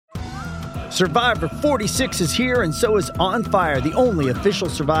Survivor 46 is here, and so is On Fire, the only official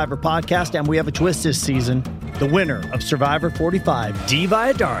Survivor podcast, and we have a twist this season. The winner of Survivor 45, Dee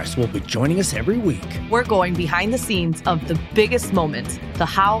Valladares, will be joining us every week. We're going behind the scenes of the biggest moments, the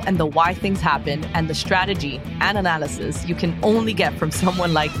how and the why things happen, and the strategy and analysis you can only get from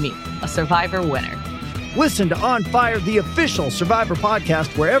someone like me, a Survivor winner. Listen to On Fire, the official Survivor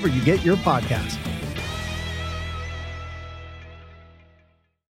podcast, wherever you get your podcasts.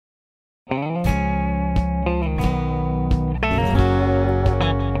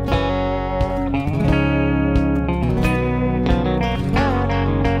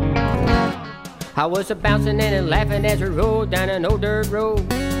 I was a-bouncing and laughing as we rode down an old dirt road.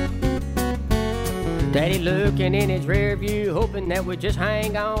 Daddy looking in his rear view, hoping that we'd just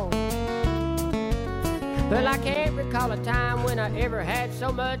hang on. Well, I can't recall a time when I ever had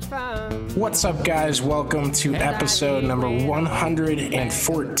so much fun. What's up, guys? Welcome to episode number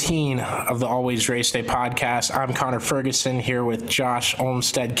 114 of the Always Race Day podcast. I'm Connor Ferguson here with Josh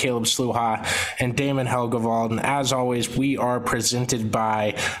Olmstead, Caleb Sluha, and Damon Helgevald. And as always, we are presented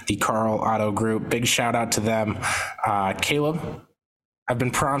by the Carl Auto Group. Big shout out to them. Caleb, I've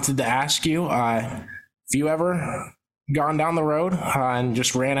been prompted to ask you, have you ever gone down the road and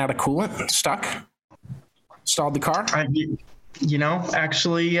just ran out of coolant, stuck? Stalled the car?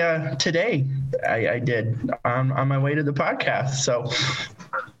 Actually, today I did on my way to the podcast. So,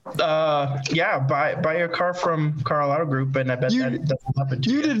 buy your car from Carl Auto Group, and I bet that doesn't happen to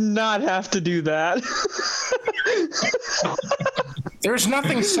you. You did not have to do that. There's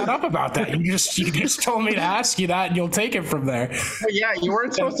nothing set up about that. You just told me to ask you that, and you'll take it from there. Well, yeah, you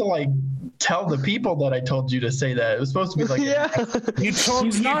weren't supposed to tell the people that I told you to say that. It was supposed to be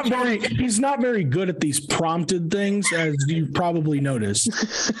he's not very good at these prompted things, as you probably noticed.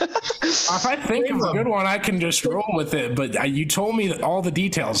 If I think of a good one, I can just roll with it, but you told me all the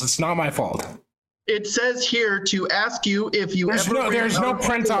details. It's not my fault. It says here to ask you if you there's no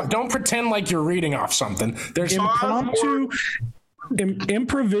print off. Don't pretend like you're reading off something. There's impromptu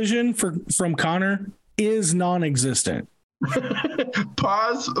improvision from Connor is non-existent.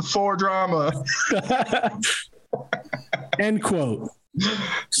 Pause for drama. End quote.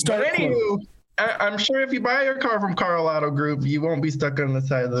 Anywho, I'm sure if you buy your car from Carl Auto Group, you won't be stuck on the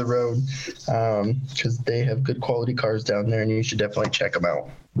side of the road, because they have good quality cars down there, and you should definitely check them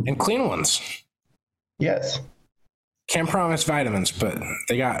out. And clean ones. Yes. Can't promise vitamins, but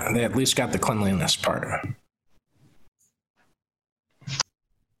they at least got the cleanliness part.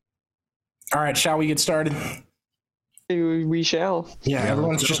 All right, shall we get started? We shall. Yeah,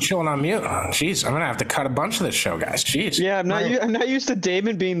 everyone's just chilling on mute. Jeez, I'm gonna have to cut a bunch of this show, guys. Jeez. Yeah, I'm not used to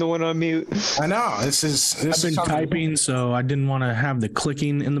Damon being the one on mute. I know. I've been typing, so I didn't want to have the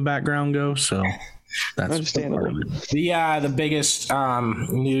clicking in the background go. So that's understandable. The biggest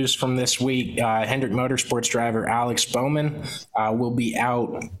news from this week: Hendrick Motorsports driver Alex Bowman will be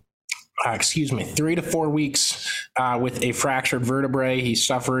out. 3 to 4 weeks with a fractured vertebrae he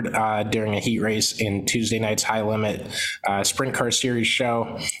suffered during a heat race in Tuesday night's high limit sprint car series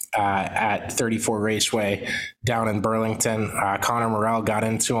show at 34 Raceway down in Burlington. Connor Morell got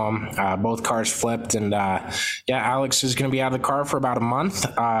into him. Both cars flipped, and Alex is going to be out of the car for about a month.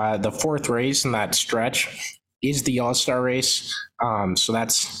 The fourth race in that stretch is the All-Star race, so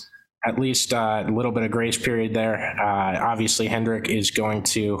that's at least a little bit of grace period there. Obviously, Hendrick is going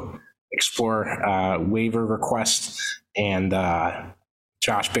to explore waiver requests, and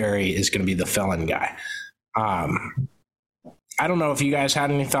Josh Berry is going to be the felon guy. I don't know if you guys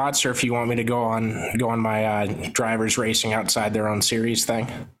had any thoughts, or if you want me to go on my drivers racing outside their own series thing.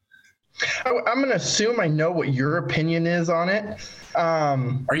 I'm going to assume I know what your opinion is on it.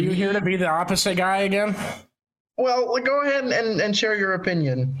 Are you here to be the opposite guy again? Well, go ahead and share your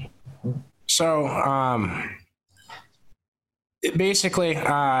opinion. So, basically,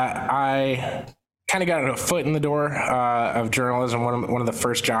 I kind of got a foot in the door of journalism. One of the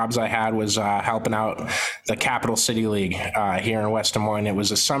first jobs I had was helping out the Capital City League here in West Des Moines. It was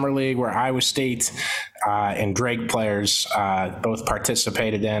a summer league where Iowa State and Drake players both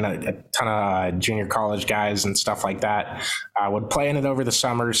participated in. A ton of junior college guys and stuff like that would play in it over the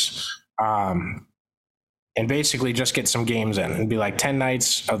summers. And basically just get some games in. It'd be like 10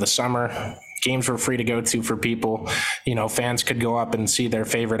 nights of the summer. Games were free to go to for people. Fans could go up and see their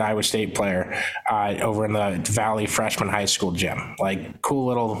favorite Iowa State player over in the Valley Freshman High School gym. Like, cool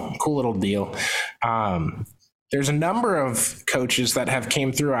little deal. There's a number of coaches that have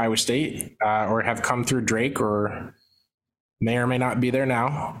came through Iowa State or have come through Drake or may or may not be there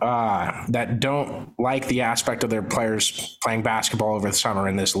now, that don't like the aspect of their players playing basketball over the summer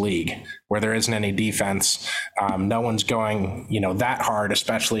in this league where there isn't any defense. No one's going, that hard,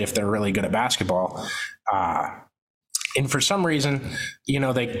 especially if they're really good at basketball. And for some reason,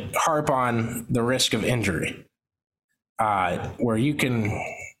 they harp on the risk of injury, where you can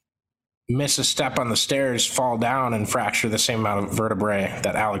miss a step on the stairs, fall down, and fracture the same amount of vertebrae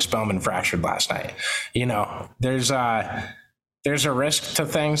that Alex Bowman fractured last night. There's a risk to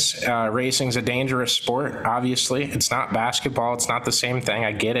things. Racing's a dangerous sport. Obviously, it's not basketball. It's not the same thing.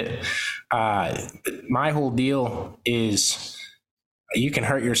 I get it. My whole deal is you can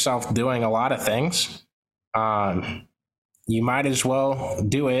hurt yourself doing a lot of things. You might as well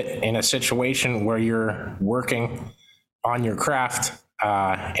do it in a situation where you're working on your craft,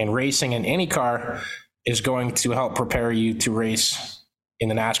 and racing in any car is going to help prepare you to race in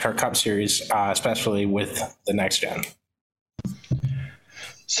the NASCAR Cup Series, especially with the next gen.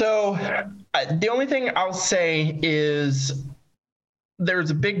 So the only thing I'll say is there's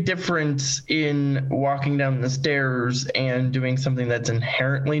a big difference in walking down the stairs and doing something that's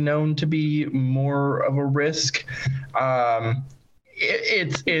inherently known to be more of a risk.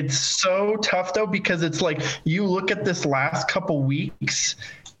 It's so tough though, because it's like you look at this last couple weeks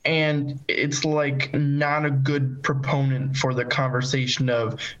and it's like not a good proponent for the conversation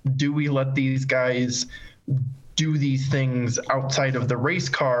of, do we let these guys do these things outside of the race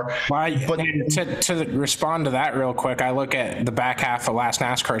car? But to respond to that real quick, I look at the back half of last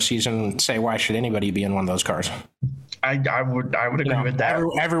NASCAR season and say, why should anybody be in one of those cars? I would agree with that.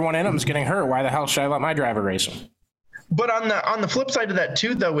 Everyone in them is getting hurt. Why the hell should I let my driver race them? But on the flip side of that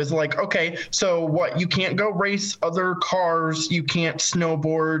too, though, is like, okay, so what? You can't go race other cars. You can't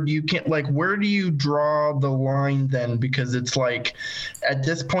snowboard. You can't, like, where do you draw the line then? Because it's like, at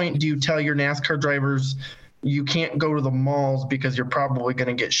this point, do you tell your NASCAR drivers you can't go to the malls because you're probably going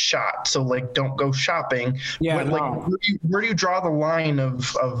to get shot, so like don't go shopping? Yeah, but, like, where do you draw the line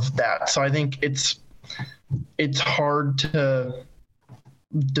of that? So I think it's hard to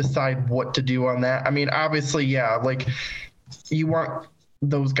decide what to do on that. I mean, obviously, yeah, like you want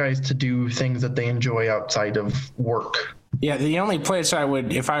those guys to do things that they enjoy outside of work. Yeah, the only place I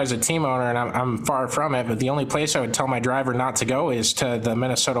would, if I was a team owner, and I'm far from it, but the only place I would tell my driver not to go is to the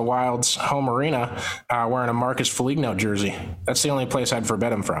Minnesota Wild's home arena wearing a Marcus Foligno jersey. That's the only place I'd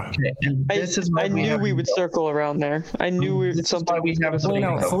forbid him from. Okay, and this is I knew we would circle around there. I knew something.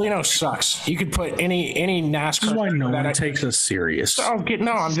 Foligno sucks. You could put any NASCAR. This is why no one takes us serious. No,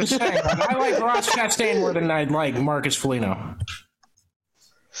 I'm just saying. I like Ross Chastain more than I like Marcus Foligno.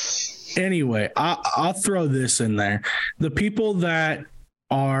 Anyway, I'll throw this in there. The people that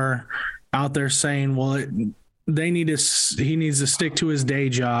are out there saying, well, he needs to stick to his day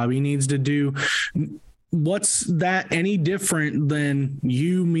job. He needs to do. What's that any different than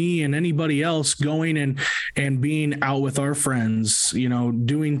you, me, and anybody else going and being out with our friends,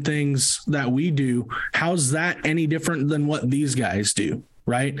 doing things that we do? How's that any different than what these guys do,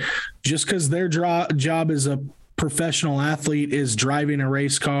 right? Just because their job is a professional athlete is driving a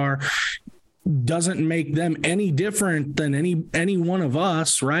race car doesn't make them any different than any one of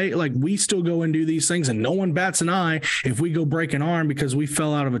us, right? Like, we still go and do these things and no one bats an eye if we go break an arm because we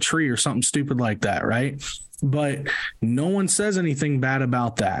fell out of a tree or something stupid like that, right? But no one says anything bad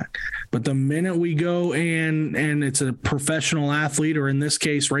about that. But the minute we go and it's a professional athlete, or in this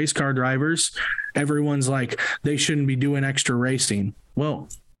case race car drivers, everyone's like, they shouldn't be doing extra racing. Well,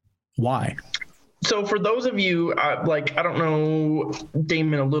 why? So for those of you, like, I don't know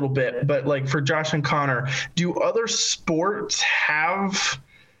Damon a little bit, but like for Josh and Connor, do other sports have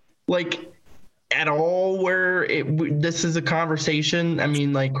like at all where this is a conversation? I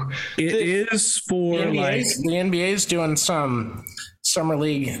mean, like, it is for the NBA is doing some summer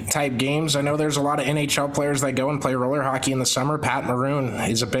league type games. I know there's a lot of NHL players that go and play roller hockey in the summer. Pat Maroon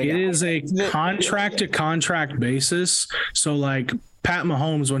is a big. It is a contract to contract basis. So like Pat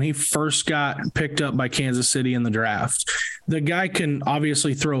Mahomes, when he first got picked up by Kansas City in the draft, the guy can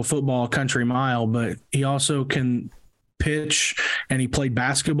obviously throw a football a country mile, but he also can pitch, and he played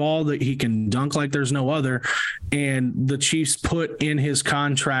basketball that he can dunk like there's no other. And the Chiefs put in his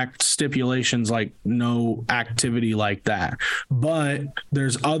contract stipulations like no activity like that. But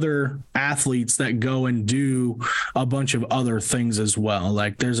there's other athletes that go and do a bunch of other things as well.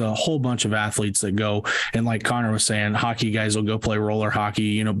 Like there's a whole bunch of athletes that go, and like Connor was saying, hockey guys will go play roller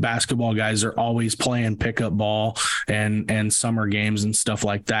hockey. Basketball guys are always playing pickup ball and summer games and stuff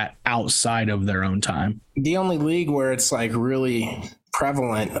like that outside of their own time. The only league where it's like really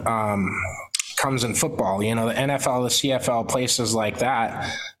prevalent comes in football. The NFL, the CFL, places like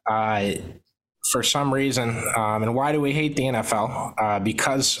that. for some reason, and why do we hate the NFL?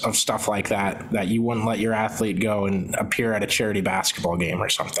 Because of stuff like that you wouldn't let your athlete go and appear at a charity basketball game or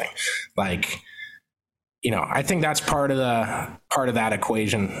something. Like, I think that's part of that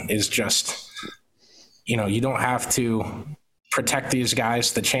equation is just, you don't have to protect these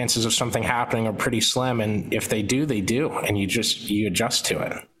guys. The chances of something happening are pretty slim. And if they do, they do. And you adjust to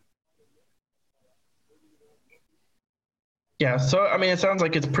it. Yeah, so I mean, it sounds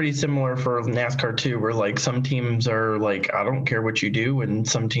like it's pretty similar for NASCAR too, where like some teams are like, I don't care what you do, and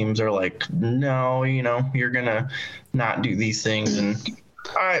some teams are like, no, you're gonna not do these things. And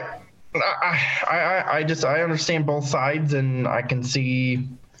I understand both sides, and I can see,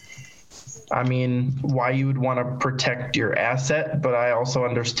 I mean, why you would want to protect your asset, but I also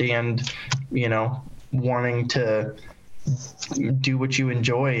understand, wanting to do what you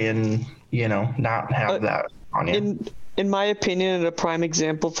enjoy and not have that on you. In my opinion, and a prime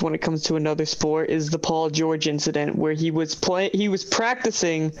example for when it comes to another sport is the Paul George incident, where he was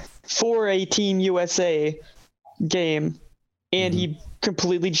practicing for a Team USA game, and he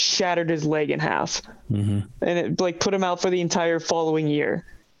completely shattered his leg in half, and it put him out for the entire following year.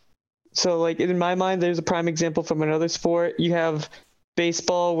 So in my mind, there's a prime example from another sport. You have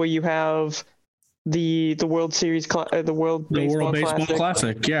baseball, where you have the World Series, the World Baseball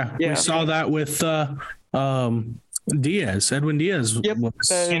Classic. Yeah, we saw that with Edwin Diaz. Yep.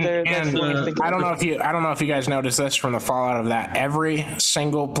 I don't know if you guys noticed this from the fallout of that. Every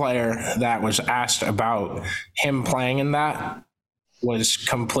single player that was asked about him playing in that was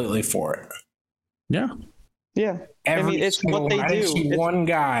completely for it. Yeah. Yeah. It's what they do. I see one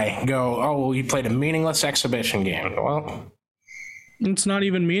guy go, "Oh, well, you played a meaningless exhibition game." Well, it's not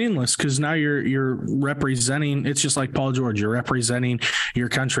even meaningless because now you're representing. It's just like Paul George. You're representing your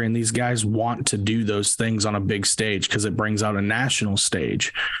country, and these guys want to do those things on a big stage because it brings out a national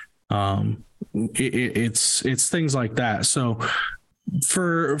stage. It's things like that. So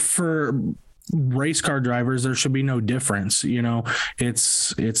for race car drivers, there should be no difference.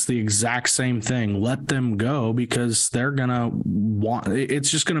 It's the exact same thing. Let them go because they're gonna want.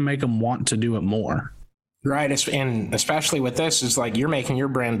 It's just gonna make them want to do it more. Right, and especially with this, is like you're making your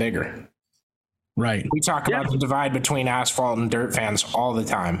brand bigger. Right. We talk about the divide between asphalt and dirt fans all the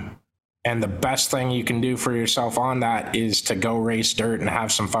time. And the best thing you can do for yourself on that is to go race dirt and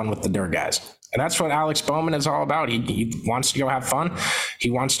have some fun with the dirt guys. And that's what Alex Bowman is all about. He wants to go have fun. He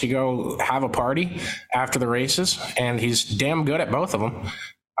wants to go have a party after the races, and he's damn good at both of them.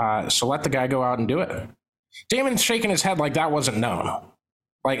 So let the guy go out and do it. Damon's shaking his head like that wasn't known.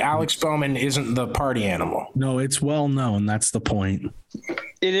 Like Alex Bowman isn't the party animal. No, it's well known. That's the point.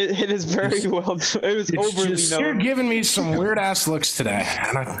 It is very well. It was overly known. You're giving me some weird ass looks today,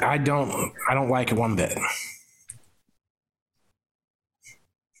 and I don't like it one bit.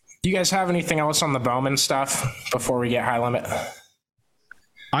 Do you guys have anything else on the Bowman stuff before we get high limit?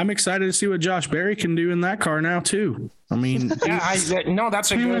 I'm excited to see what Josh Berry can do in that car now too. I mean,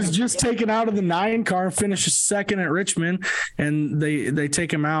 he was just taken out of the 9 car, finished second at Richmond, and they take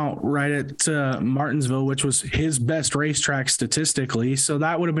him out right at Martinsville, which was his best racetrack statistically. So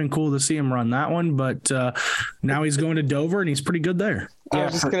that would have been cool to see him run that one. But now he's going to Dover, and he's pretty good there. I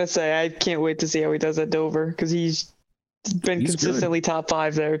was just gonna say I can't wait to see how he does at Dover because he's been consistently good. Top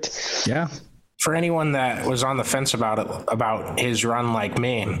 5 there. Yeah. For anyone that was on the fence about his run like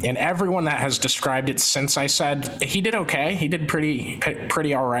me, and everyone that has described it since I said he did okay, he did pretty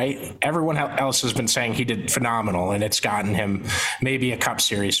all right. Everyone else has been saying he did phenomenal, and it's gotten him maybe a Cup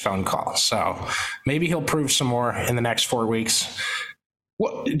Series phone call. So maybe he'll prove some more in the next 4 weeks.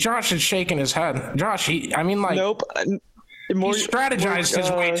 Well, Josh is shaking his head. Josh, nope. He strategized his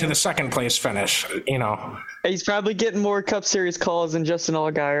way to the second place finish, He's probably getting more Cup Series calls than Justin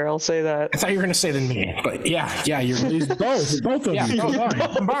Allgaier, I'll say that. I thought you were going to say than me, but he's both of them.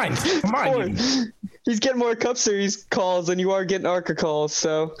 Combined. He's getting more Cup Series calls than you are getting ARCA calls,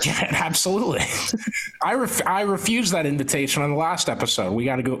 so. Yeah, absolutely. I refused that invitation on the last episode. We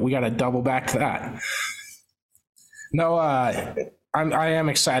got to double back to that. No, I am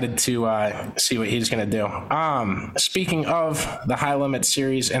excited to see what he's going to do. Speaking of the High Limit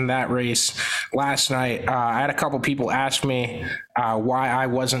Series and that race, last night I had a couple people ask me why I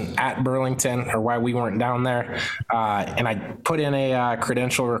wasn't at Burlington or why we weren't down there, and I put in a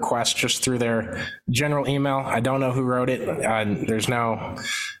credential request just through their general email. I don't know who wrote it. There's no...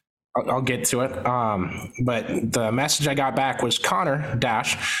 I'll get to it. But the message I got back was Connor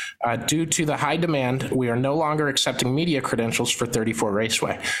due to the high demand, we are no longer accepting media credentials for 34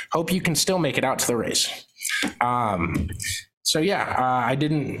 Raceway. Hope you can still make it out to the race. I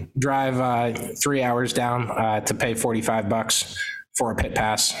didn't drive 3 hours down to pay $45 for a pit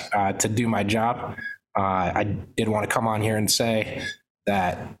pass to do my job. I did want to come on here and say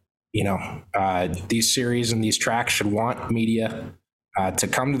that, these series and these tracks should want media to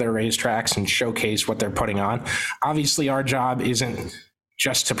come to their racetracks and showcase what they're putting on. Obviously, our job isn't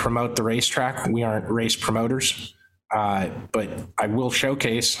just to promote the racetrack. We aren't race promoters, but I will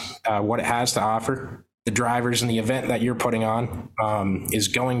showcase what it has to offer. The drivers and the event that you're putting on is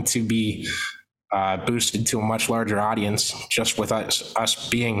going to be boosted to a much larger audience just with us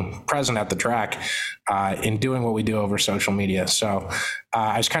being present at the track and doing what we do over social media. So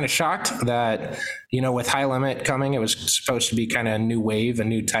I was kind of shocked that, with High Limit coming, it was supposed to be kind of a new wave, a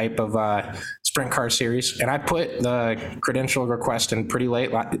new type of sprint car series. And I put the credential request in pretty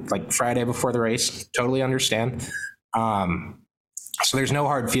late, like Friday before the race. Totally understand. So there's no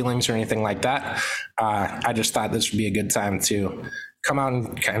hard feelings or anything like that. I just thought this would be a good time to come out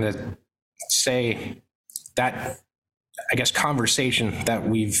and kind of say that, I guess, conversation that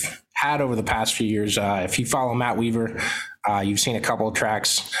we've had over the past few years. If you follow Matt Weaver, you've seen a couple of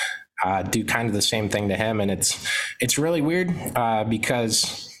tracks do kind of the same thing to him. And it's really weird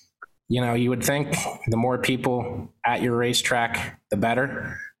because, you would think the more people at your racetrack, the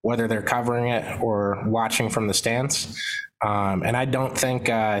better, whether they're covering it or watching from the stands. And I don't think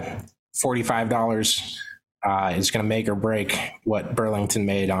 $45 is going to make or break what Burlington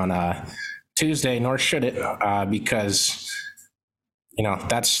made on Tuesday, nor should it, because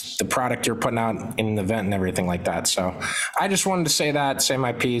that's the product you're putting out in an event and everything like that. So I just wanted to say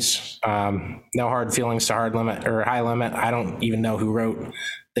my piece. No hard feelings to Hard Limit or High Limit. I don't even know who wrote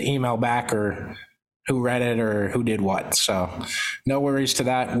the email back or who read it or who did what. So no worries to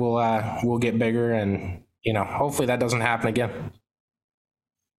that. We'll get bigger, and hopefully that doesn't happen again.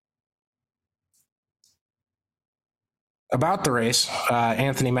 About the race,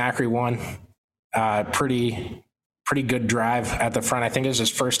 Anthony Macri won. Pretty good drive at the front. I think it was his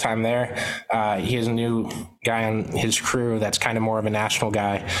first time there. He has a new guy on his crew that's kind of more of a national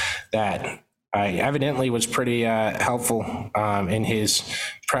guy that evidently was pretty helpful in his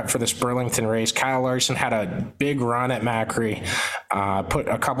prep for this Burlington race. Kyle Larson had a big run at Macri, put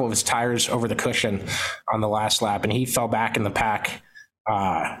a couple of his tires over the cushion on the last lap, and he fell back in the pack.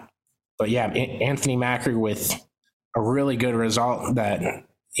 But yeah, Anthony Macri with a really good result that,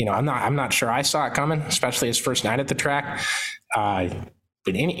 I'm not sure I saw it coming, especially his first night at the track. But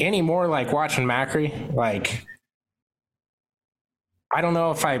any more like watching Macri, like, I don't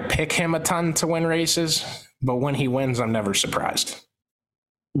know if I pick him a ton to win races, but when he wins, I'm never surprised.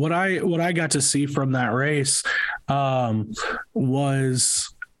 What I got to see from that race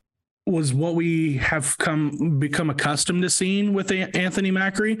was what we have become accustomed to seeing with Anthony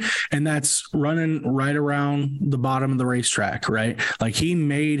Macri, and that's running right around the bottom of the racetrack, right? Like, he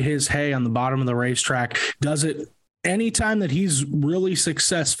made his hay on the bottom of the racetrack, does it anytime that he's really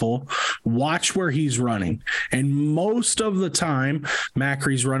successful. Watch where he's running. And most of the time,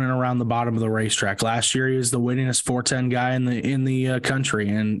 Macri's running around the bottom of the racetrack. Last year, he was the winningest 410 guy in the country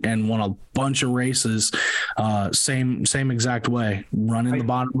and won a bunch of races, same exact way, running the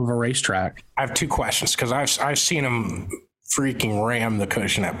bottom of a racetrack. I have two questions because I've seen him freaking ram the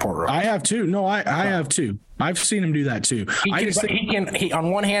cushion at Port Royal. I have too. No, I have too. I've seen him do that too. He on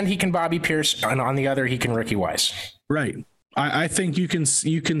one hand he can Bobby Pierce, and on the other he can Ricky Weiss. Right. I think you can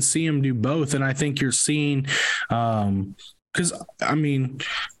see him do both, and I think you're seeing, because I mean,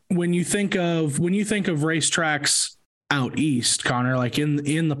 when you think of racetracks out east, Connor, like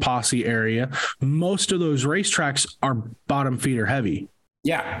in the Posse area, most of those racetracks are bottom feeder heavy.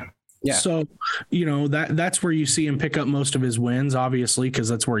 Yeah. Yeah. So, that's where you see him pick up most of his wins, obviously, because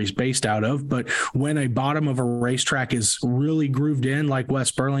that's where he's based out of. But when a bottom of a racetrack is really grooved in, like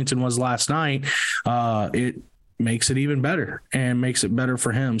West Burlington was last night, it makes it even better and makes it better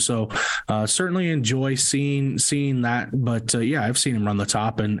for him. So certainly enjoy seeing that. But yeah, I've seen him run the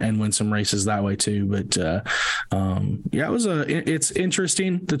top and win some races that way too. But yeah, it's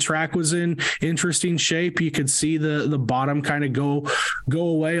interesting. The track was in interesting shape. You could see the bottom kind of go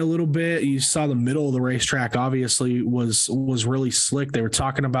away a little bit. You saw the middle of the racetrack obviously was really slick. They were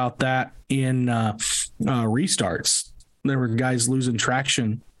talking about that in restarts. There were guys losing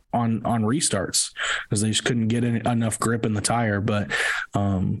traction on restarts because they just couldn't get enough grip in the tire. But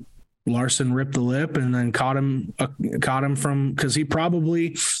Larson ripped the lip and then caught him from, because he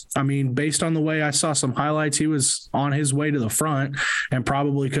probably, I mean, based on the way I saw some highlights, he was on his way to the front and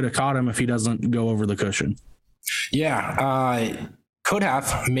probably could have caught him if he doesn't go over the cushion. Yeah, could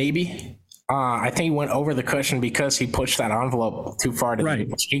have, maybe. I think he went over the cushion because he pushed that envelope too far.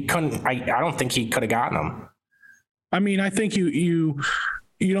 He couldn't. I don't think he could have gotten him. I mean, I think you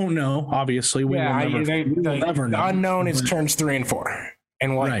You don't know, obviously. We will never, never know. The unknown is turns 3 and 4.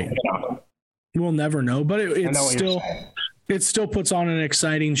 And what? Right. We'll never know, but it still puts on an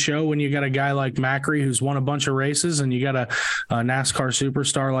exciting show when you got a guy like Macri who's won a bunch of races, and you got a NASCAR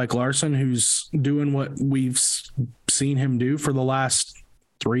superstar like Larson who's doing what we've seen him do for the last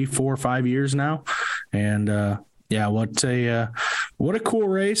 3, 4, 5 years now. And what a cool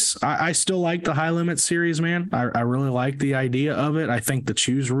race. I still like the high limit series, man. I really like the idea of it. I think the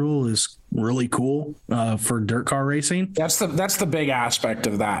choose rule is really cool for dirt car racing. That's the big aspect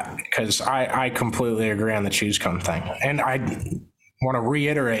of that, because I completely agree on the choose cone thing. And I want to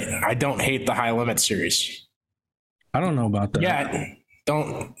reiterate, I don't hate the high limit series. I don't know about that. Yeah,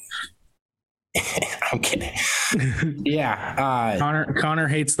 don't. I'm kidding. Yeah. Connor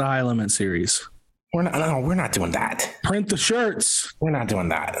hates the high limit series. We're not doing that. Print the shirts. We're not doing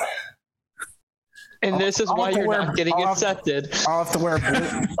that. And this is why you're not getting accepted. I'll have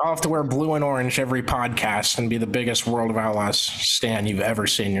to wear blue and orange every podcast and be the biggest World of Outlaws stan you've ever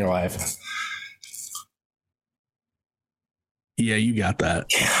seen in your life. Yeah, you got that.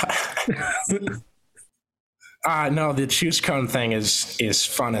 No, the choose cone thing is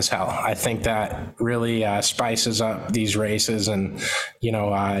fun as hell. I think that really spices up these races, and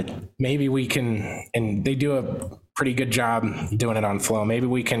maybe we can. And they do a pretty good job doing it on Flow. Maybe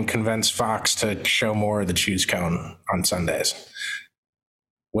we can convince Fox to show more of the choose cone on Sundays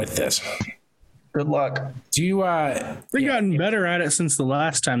with this. Good luck. Do you? They've gotten better at it since the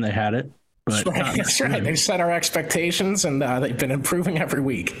last time they had it. But that's right. They set our expectations, and they've been improving every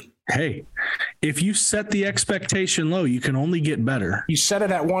week. Hey, if you set the expectation low, you can only get better. You set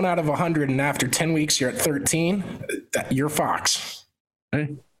it at 1 out of 100, and after 10 weeks, you're at 13. You're Fox.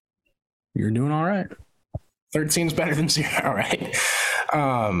 Hey, you're doing all right. 13 is better than 0. All right.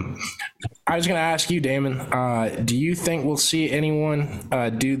 I was going to ask you, Damon, do you think we'll see anyone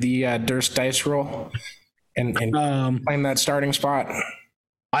do the Durst dice roll and claim that starting spot?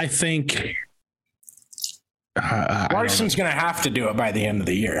 I think Larson's going to have to do it by the end of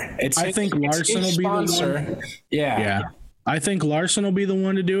the year. I think Larson will be the one. Yeah. I think Larson will be the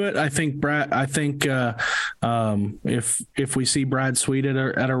one to do it. I think Brad. I think if we see Brad Sweet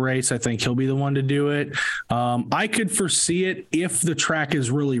at a race, I think he'll be the one to do it. I could foresee it if the track is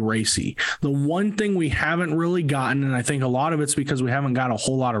really racy. The one thing we haven't really gotten, and I think a lot of it's because we haven't got a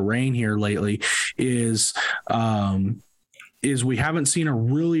whole lot of rain here lately, is we haven't seen a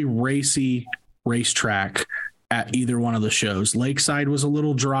really racy racetrack at either one of the shows. Lakeside was a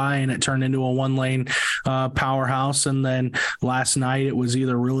little dry and it turned into a 1-lane powerhouse. And then last night it was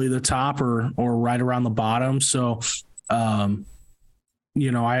either really the top or right around the bottom. So, I don't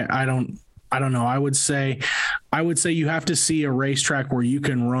know. I would say you have to see a racetrack where you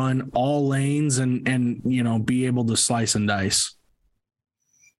can run all lanes and be able to slice and dice.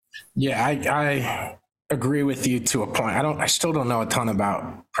 Yeah, I agree with you to a point. I still don't know a ton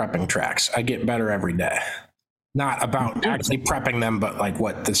about prepping tracks. I get better every day. Not about actually prepping them, but like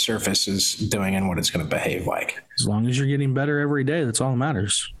what the surface is doing and what it's going to behave like. As long as you're getting better every day, that's all that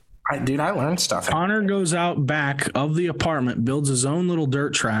matters. I learned stuff. Connor goes out back of the apartment, builds his own little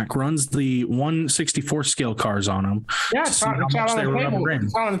dirt track, runs the 164 scale cars on them. Yeah, it's out on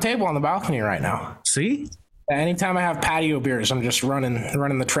the table on the balcony right now. See? Anytime I have patio beers, I'm just running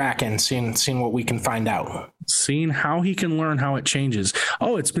the track and seeing what we can find out. Seeing how he can learn how it changes.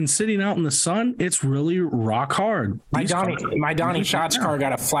 Oh, it's been sitting out in the sun. It's really rock hard. My Donnie Schatz car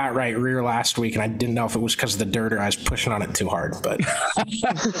got a flat right rear last week, and I didn't know if it was because of the dirt or I was pushing on it too hard. But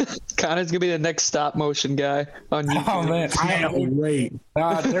Connor's gonna be the next stop motion guy on YouTube. Oh man, I can't wait.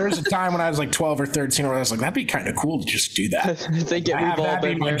 There was a time when I was like 12 or 13 where I was like, that'd be kind of cool to just do that. That'd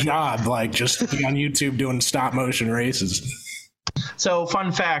be my job, like just be on YouTube doing stop motion races. So,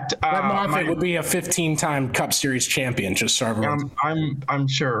 fun fact: Moffitt would be a 15-time Cup Series champion. Just so everyone. I'm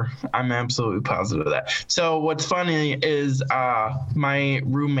sure. I'm absolutely positive of that. So, what's funny is my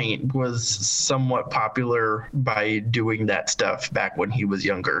roommate was somewhat popular by doing that stuff back when he was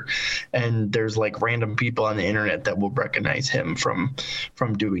younger, and there's like random people on the internet that will recognize him from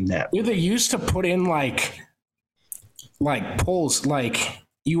doing that. Dude, they used to put in like polls, like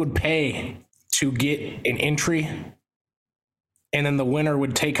you would pay to get an entry. And then the winner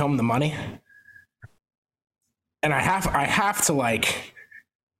would take home the money. And I have to like,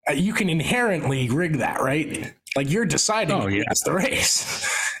 you can inherently rig that, right? Like you're deciding it's the race.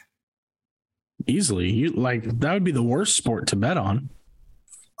 Easily. That would be the worst sport to bet on.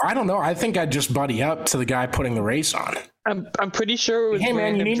 I don't know. I think I'd just buddy up to the guy putting the race on. I'm pretty sure it was hey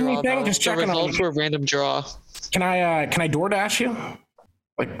man, you need draw, anything? Though. Just checking the results were a random draw. Can I DoorDash you?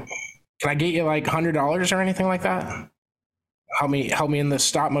 Like, can I get you like $100 or anything like that? help me in this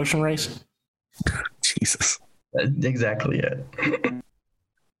stop motion race. Jesus. Exactly it.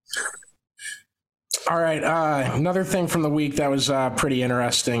 All right. Another thing from the week that was pretty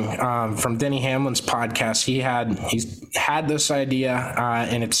interesting from Denny Hamlin's podcast. He's had this idea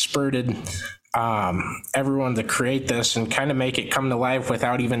and it spurred everyone to create this and kind of make it come to life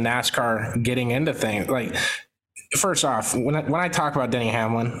without even NASCAR getting into things. Like, first off, when I talk about Denny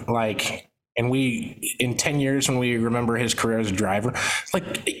Hamlin, like, and we in 10 years when we remember his career as a driver,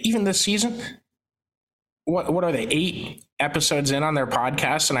 like even this season, what are they, 8 episodes in on their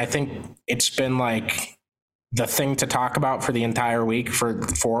podcast, and I think it's been like the thing to talk about for the entire week for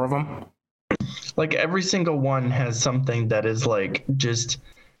 4 of them. Like every single one has something that is like just,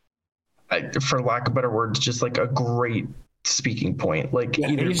 for lack of better words, just like a great speaking point, like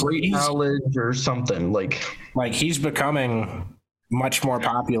either great knowledge or something. Like he's becoming much more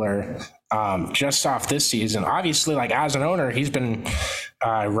popular just off this season. Obviously, like as an owner, he's been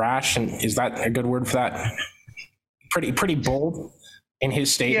rash, and is that a good word for that? Pretty bold in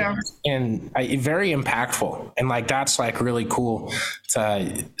his statement, and very impactful. And like that's like really cool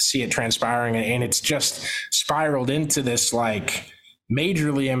to see it transpiring, and it's just spiraled into this like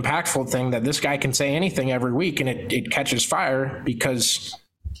majorly impactful thing that this guy can say anything every week, and it catches fire because.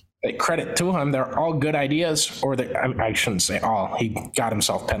 Credit to him, they're all good ideas, or I shouldn't say all. He got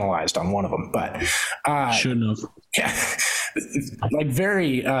himself penalized on one of them, but shouldn't have. Yeah, like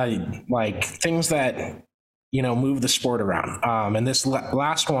very like things that move the sport around. And this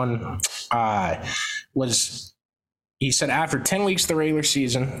last one was, he said, after 10 weeks of the regular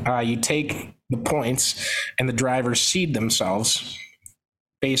season, you take the points and the drivers seed themselves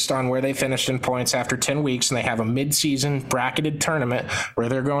based on where they finished in points after 10 weeks, and they have a mid-season bracketed tournament where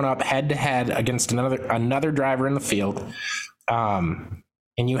they're going up head-to-head against another driver in the field. And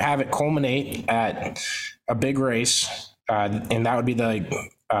you have it culminate at a big race, and that would be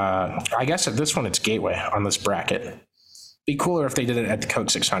I guess at this one it's Gateway on this bracket. Be cooler if they did it at the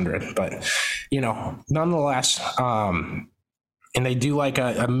Coke 600, but, nonetheless, and they do like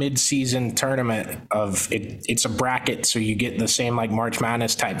a mid-season tournament of it. It's a bracket, so you get the same like March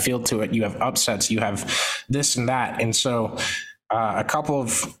Madness type feel to it. You have upsets, you have this and that, and so a couple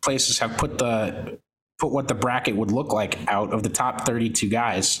of places have put what the bracket would look like out of the top 32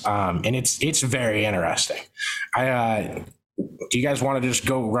 guys, and it's very interesting. Do you guys want to just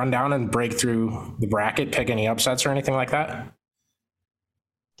go run down and break through the bracket, pick any upsets or anything like that?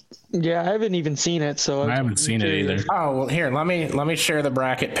 Yeah, I haven't even seen it, so I haven't seen it either. Oh, well, here, let me share the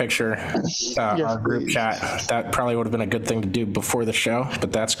bracket picture, our group chat. That probably would have been a good thing to do before the show,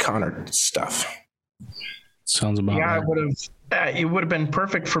 but that's Connor stuff. Sounds about right. I would have. It would have been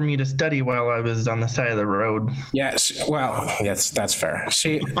perfect for me to study while I was on the side of the road. Yes, well, yes, that's fair.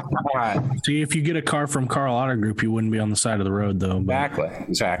 See, if you get a car from Carl Auto Group, you wouldn't be on the side of the road, though. But.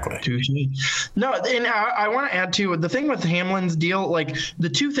 Exactly. No, and I want to add to the thing with Hamlin's deal. Like the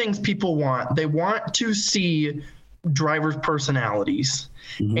 2 things people want, they want to see drivers' personalities.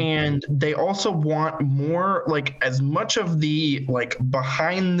 Mm-hmm. And they also want more, like as much of the like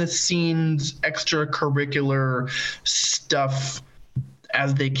behind the scenes extracurricular stuff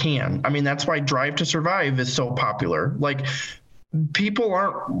as they can. I mean, that's why Drive to Survive is so popular. Like people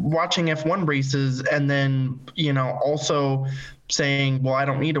aren't watching F1 races and then, also saying, well, I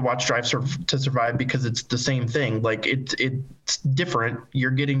don't need to watch Drive to Survive because it's the same thing. Like it's different.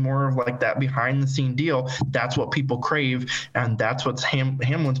 You're getting more of like that behind the scene deal. That's what people crave. And that's what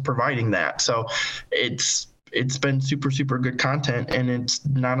Hamlin's providing that. So it's been super, super good content. And it's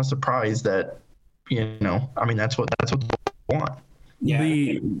not a surprise that, that's what they want. Yeah.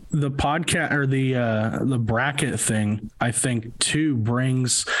 The podcast or the bracket thing, I think too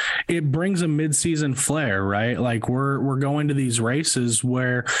brings a mid-season flair, right? Like we're going to these races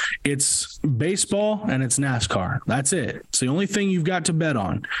where it's baseball and it's NASCAR. That's it. It's the only thing you've got to bet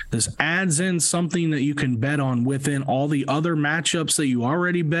on. This adds in something that you can bet on within all the other matchups that you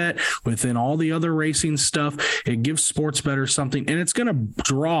already bet, within all the other racing stuff. It gives sports bettors something, and it's going to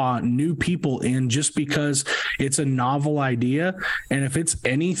draw new people in just because it's a novel idea. And if it's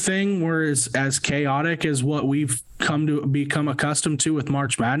anything where it's as chaotic as what we've come to become accustomed to with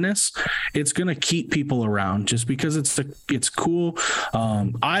March Madness, it's going to keep people around just because it's cool.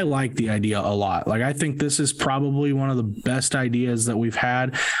 I like the idea a lot. Like, I think this is probably one of the best ideas that we've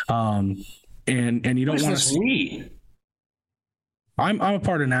had. And you don't want to see. I'm a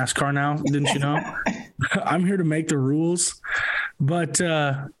part of NASCAR now. Didn't you know? I'm here to make the rules, but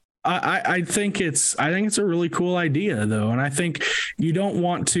I think it's a really cool idea though, and I think you don't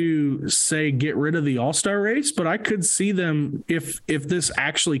want to say get rid of the All-Star race, but I could see them if this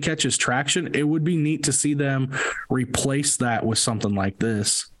actually catches traction, it would be neat to see them replace that with something like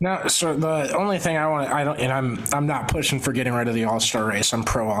this. No, so the only thing I'm not pushing for getting rid of the All-Star race. I'm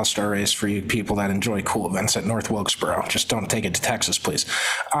pro All-Star race for you people that enjoy cool events at North Wilkesboro. Just don't take it to Texas, please.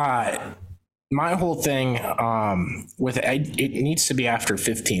 My whole thing with it needs to be after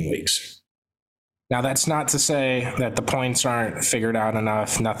 15 weeks. Now, that's not to say that the points aren't figured out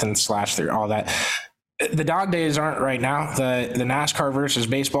enough, nothing slashed through, all that. The dog days aren't right now. The NASCAR versus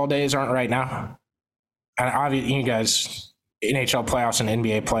baseball days aren't right now. And obviously, you guys, NHL playoffs and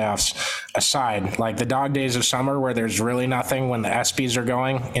NBA playoffs aside, like the dog days of summer where there's really nothing when the ESPYs are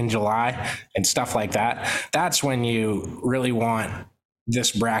going in July and stuff like that, that's when you really want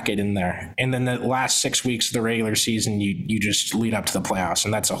this bracket in there. And then the last 6 weeks of the regular season, you just lead up to the playoffs,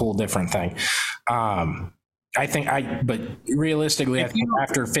 and that's a whole different thing. But realistically, I think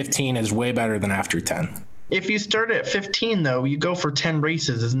after 15 is way better than after 10. If you start at 15, though, you go for 10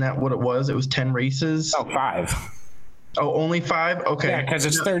 races. Isn't that what it was? It was 10 races? Oh, 5. Oh, only 5? Okay. Yeah, because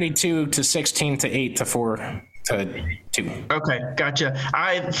it's 32 to 16 to 8 to 4 to 2. Okay, gotcha.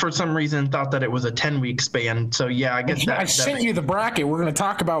 I, for some reason, thought that it was a 10-week span. So, yeah, I guess I sent you the bracket. We're going to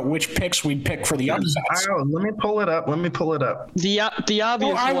talk about which picks we'd pick for the upsets. Let me pull it up. The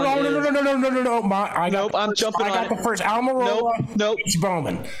obvious one No. I'm jumping on I got the first. Almirola. Nope. It's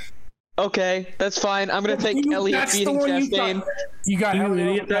Bowman. Okay, that's fine. I'm going to take Elliott beating Chastain. You got You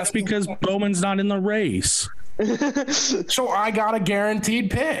idiot. That's because Bowman's not in the race. So I got a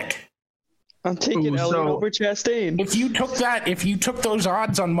guaranteed pick. I'm taking Elliott over Chastain. If you took those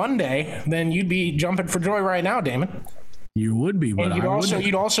odds on Monday, then you'd be jumping for joy right now, Damon. You would be, but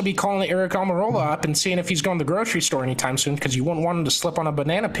you'd also be calling Eric Almirola up and seeing if he's going to the grocery store anytime soon, because you wouldn't want him to slip on a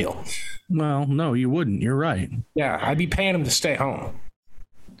banana peel. Well, no, you wouldn't. You're right. Yeah, I'd be paying him to stay home.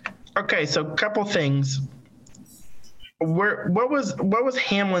 Okay, so a couple things. What was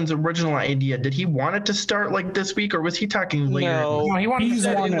Hamlin's original idea? Did he want it to start like this week, or was he talking later? No, he wanted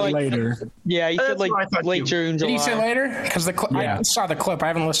it later. Yeah, he said like late June, July. Did he say later? Because Yeah. I saw the clip. I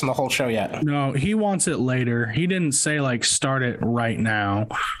haven't listened to the whole show yet. No, he wants it later. He didn't say like start it right now.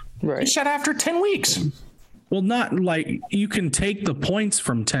 Right. He said after 10 weeks. Well, not like you can take the points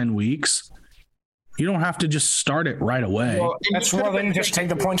from 10 weeks. You don't have to just start it right away. Well, Then just take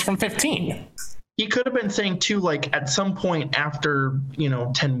the points from 15. He could have been saying too, like at some point after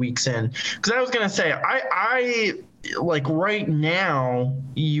 10 weeks in, because I was gonna say I like right now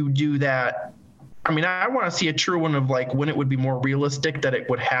you do that. I mean, I want to see a true one of like when it would be more realistic that it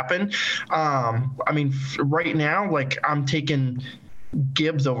would happen. I mean, right now, like I'm taking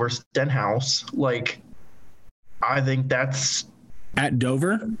Gibbs over Stenhouse. Like, I think that's at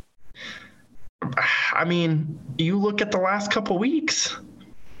Dover. I mean, you look at the last couple weeks.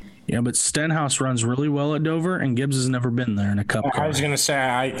 Yeah, but Stenhouse runs really well at Dover, and Gibbs has never been there in a cup car. I was going to say,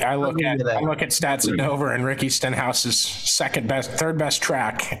 I look at stats at Dover, and Ricky Stenhouse's third best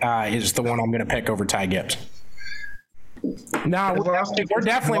track is the one I'm going to pick over Ty Gibbs. No, we're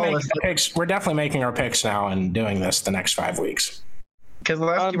definitely making our picks. We're definitely making our picks now and doing this the next 5 weeks.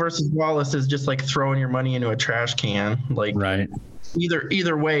 Keselowski versus Wallace is just like throwing your money into a trash can. Like, right.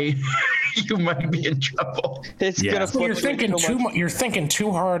 Either way, you might be in trouble. You're thinking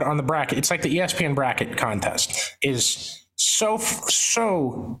too hard on the bracket. It's like the ESPN bracket contest is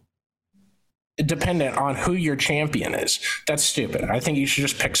so dependent on who your champion is. That's stupid. I think you should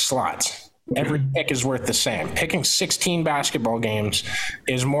just pick slots. Every pick is worth the same. Picking 16 basketball games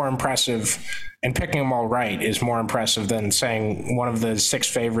is more impressive, and picking them all right is more impressive than saying one of the 6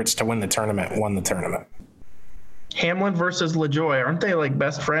 favorites to win the tournament won the tournament. Hamlin versus LaJoie, aren't they like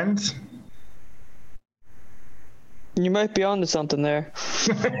best friends? You might be onto something there.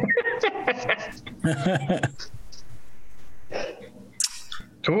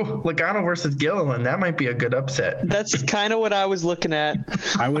 Cool. Logano versus Gilliland, that might be a good upset. That's kind of what I was looking at.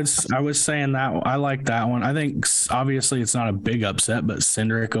 I was saying that I like that one. I think obviously it's not a big upset, but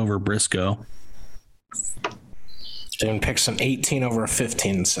Cindric over Briscoe. And picks an 18 over a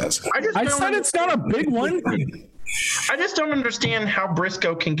 15, says. I said it's not a big one. I just don't understand how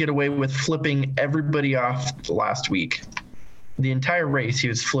Briscoe can get away with flipping everybody off last week. The entire race, he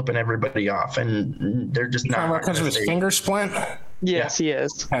was flipping everybody off, and they're just not. Because of his finger splint? Yes, he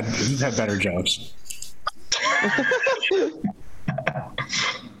is. He's had better jokes.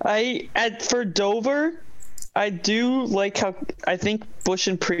 For Dover, I do like how I think Busch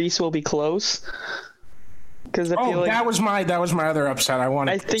and Priest will be close. Because I feel like that was my other upset. I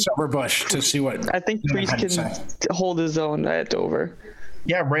wanted Silver Busch to see what I think Priest can hold his own at Dover.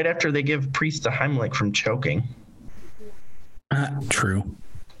 Yeah, right after they give Priest a Heimlich from choking. True.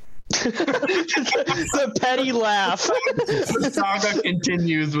 The petty laugh. The saga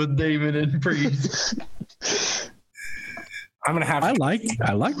continues with David and Priest. I'm gonna have. I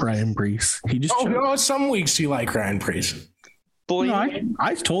like Ryan Priest. He just. Oh no! Some weeks you like Ryan Priest. No,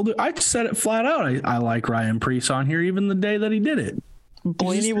 I said it flat out. I like Ryan Priest on here, even the day that he did it.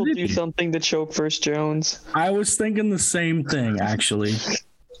 Blaney will do something to choke first Jones. I was thinking the same thing, actually.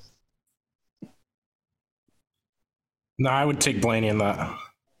 No, I would take Blaney in that.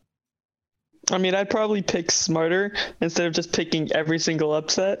 I mean, I'd probably pick smarter instead of just picking every single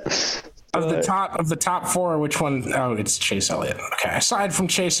upset. Of the top four, which one? Oh, it's Chase Elliott. Okay, aside from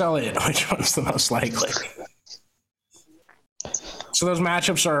Chase Elliott, which one's the most likely? So those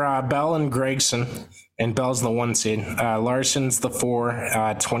matchups are Bell and Gregson, and Bell's the 1 seed. Larson's the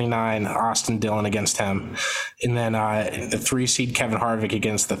 4, 29, Austin Dillon against him. And then the 3 seed Kevin Harvick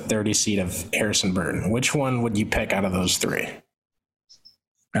against the 30 seed of Harrison Burton. Which one would you pick out of those 3?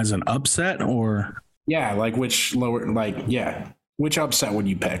 As an upset or? Yeah, like which which upset would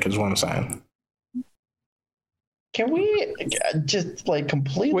you pick is what I'm saying. Can we just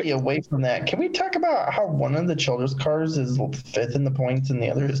completely away from that? Can we talk about how one of the children's cars is 5th in the points and the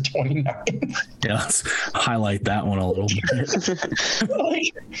other is 29th? Yeah, let's highlight that one a little bit.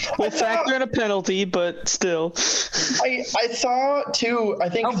 We'll factor in a penalty, but still. I saw too. I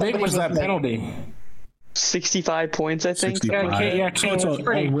think how big was that penalty? 65 points, I think. 65. So it's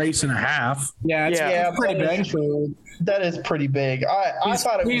a race and a half. Yeah, it's pretty big. That is pretty big. I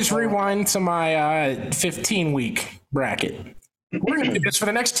thought it was. Please rewind to my 15-week bracket. We're going to do this for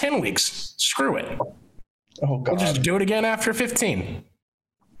the next 10 weeks. Screw it. Oh, God. We'll just do it again after 15.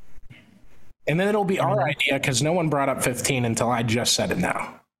 And then it'll be our idea because no one brought up 15 until I just said it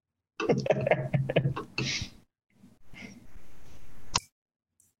now.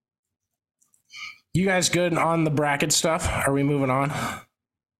 You guys good on the bracket stuff? Are we moving on?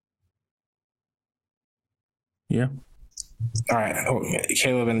 Yeah. All right. Oh,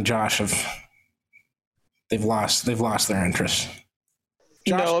 Caleb and Josh they've lost their interest.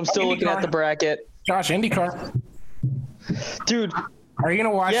 Josh, no, I'm still looking at the bracket. Josh, IndyCar. Dude. Are you gonna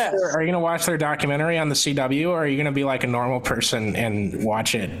watch their documentary on the CW, or are you gonna be like a normal person and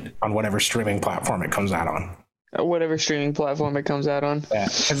watch it on whatever streaming platform it comes out on? Whatever streaming platform it comes out on. Yeah,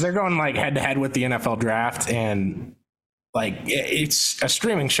 because they're going head to head with the NFL draft, and it's a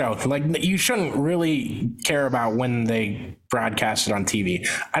streaming show. You shouldn't really care about when they broadcast it on TV.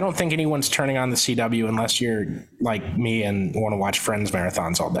 I don't think anyone's turning on the CW unless you're like me and want to watch Friends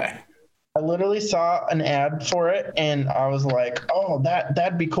marathons all day. I literally saw an ad for it and I was like, oh,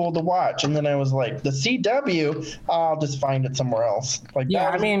 that'd be cool to watch. And then I was like, the CW, I'll just find it somewhere else.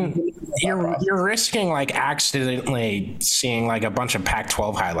 You're risking accidentally seeing a bunch of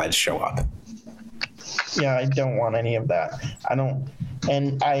Pac-12 highlights show up. Yeah, I don't want any of that. I don't.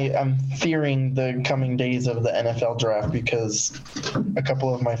 And I'm fearing the coming days of the NFL draft because a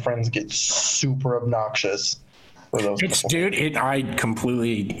couple of my friends get super obnoxious. I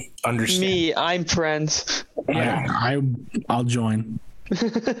completely understand. I'm friends. Yeah, I'll join.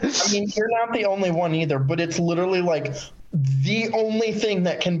 I mean, you're not the only one either, but it's literally the only thing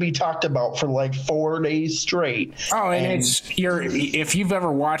that can be talked about for 4 days straight. Oh, and if you've ever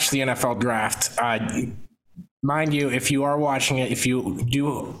watched the NFL draft, mind you, if you are watching it, if you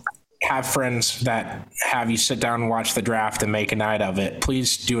do have friends that have you sit down and watch the draft and make a night of it,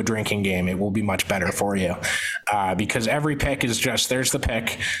 please do a drinking game. It will be much better for you because every pick is just, there's the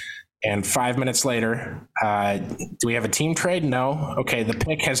pick. And 5 minutes later, do we have a team trade? No. Okay, the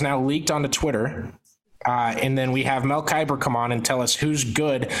pick has now leaked onto Twitter. And then we have Mel Kiper come on and tell us who's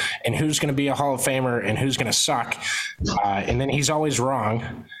good and who's going to be a Hall of Famer and who's going to suck. And then he's always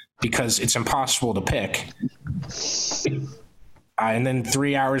wrong because it's impossible to pick. And then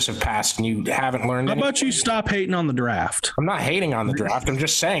 3 hours have passed and you haven't learned anything. How about you stop hating on the draft? I'm not hating on the draft. I'm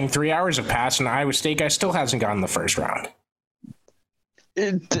just saying 3 hours have passed and Iowa State guy still hasn't gotten the first round.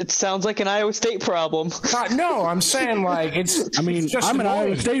 It sounds like an Iowa State problem. No, I'm saying it's. I mean, I'm an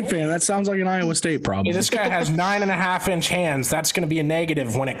Iowa State fan. That sounds like an Iowa State problem. Yeah, this guy has 9.5-inch hands. That's going to be a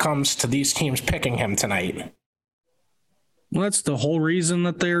negative when it comes to these teams picking him tonight. Well, that's the whole reason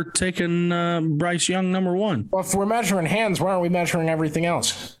that they're taking Bryce Young number 1. Well, if we're measuring hands, why aren't we measuring everything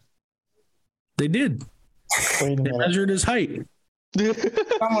else? They did. They measured his height.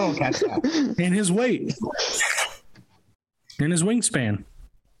 Someone will catch that. And his weight. And his wingspan.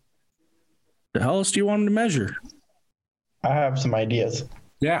 The hell else do you want him to measure? I have some ideas.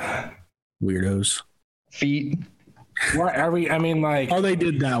 Yeah. Weirdos. Feet. What are we? I mean, Oh, they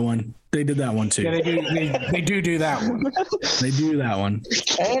did that one. They did that one too. Yeah, they do that one. They do that one.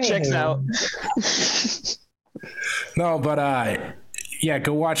 Checks out. No, but yeah,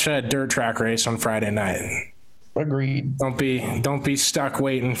 go watch a dirt track race on Friday night. Agreed. Don't be stuck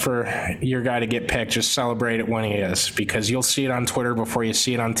waiting for your guy to get picked. Just celebrate it when he is, because you'll see it on Twitter before you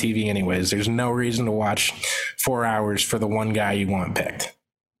see it on TV anyways. There's no reason to watch 4 hours for the one guy you want picked.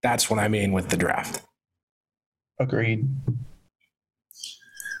 That's what I mean with the draft. Agreed.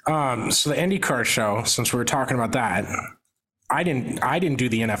 So the IndyCar show, since we were talking about that, I didn't do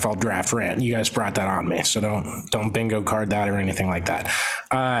the NFL draft rant. You guys brought that on me, so don't bingo card that or anything like that.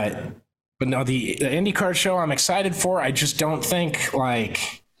 But no, the IndyCar show I'm excited for. I just don't think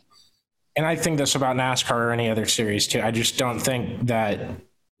and I think this about NASCAR or any other series too. I just don't think that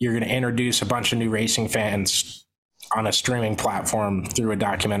you're going to introduce a bunch of new racing fans on a streaming platform through a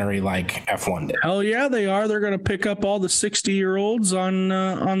documentary like F1 did. Hell yeah, they are. They're going to pick up all the 60-year-olds on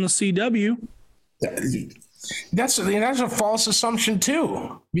the CW. That's a false assumption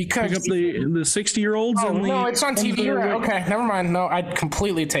too, because pick up the 60-year-olds. No, it's on TV. Right? Okay, never mind. No, I'd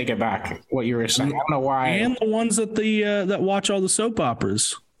completely take it back. What you were saying. I don't know why. And the ones that watch all the soap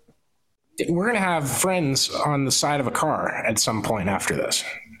operas. We're gonna have friends on the side of a car at some point after this,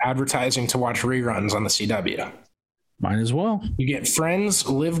 advertising to watch reruns on the CW. Might as well. You get Friends,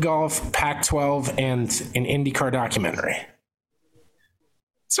 Live Golf, Pac-12, and an IndyCar documentary.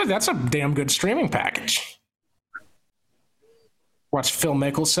 So that's a damn good streaming package. Watch Phil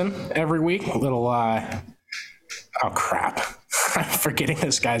Mickelson every week. Oh crap. I'm forgetting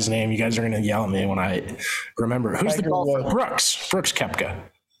this guy's name. You guys are going to yell at me when I remember. Who's the golfer? Brooks Koepka.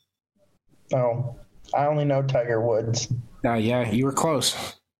 Oh, I only know Tiger Woods. Yeah, you were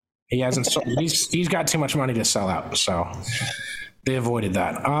close. He hasn't. He's got too much money to sell out, so they avoided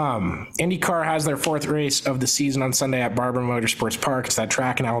that. IndyCar has their 4th race of the season on Sunday at Barber Motorsports Park. It's that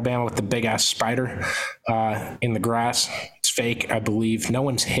track in Alabama with the big ass spider in the grass. It's fake, I believe. No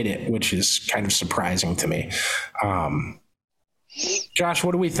one's hit it, which is kind of surprising to me. Josh,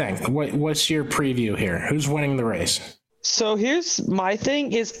 what do we think? What's your preview here? Who's winning the race? So here's my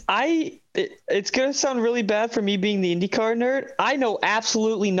thing is it's going to sound really bad for me being the IndyCar nerd. I know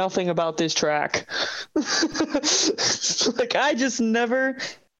absolutely nothing about this track. I just never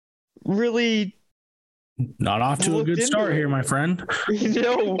really... Not off to a good start here, my friend.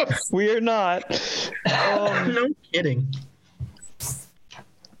 No, we are not. No kidding.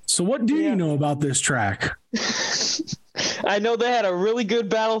 So what do you know about this track? I know they had a really good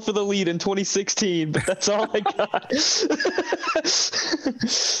battle for the lead in 2016, but that's all I got.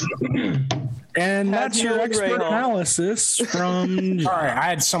 And that's your expert analysis from... All right, I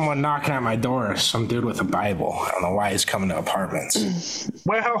had someone knocking at my door, some dude with a Bible. I don't know why he's coming to apartments.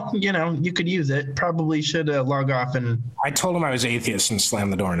 Well, you could use it. Probably should log off and... I told him I was atheist and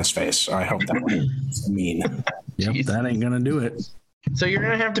slammed the door in his face, so I hope that was mean. Yep, that ain't going to do it. So you're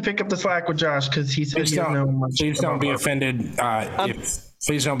going to have to pick up the slack with Josh because he said Please don't be offended.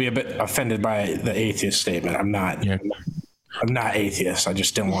 Please don't be a bit offended by the atheist statement. I'm not. Yeah. I'm not atheist. I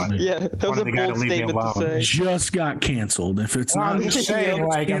just didn't want. Yeah, that was a bold statement to say. Just got canceled. If it's not, I'm just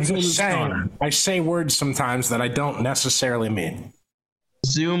saying. I say words sometimes that I don't necessarily mean.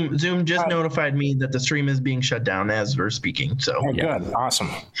 Zoom just notified me that the stream is being shut down as we're speaking. So good, awesome.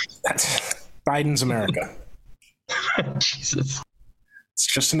 That's Biden's America. Jesus. It's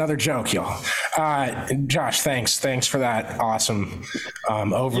just another joke, y'all. Josh, thanks for that awesome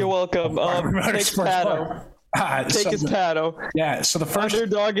over. You're welcome. Take Pato. Take his Pato. Yeah. So the first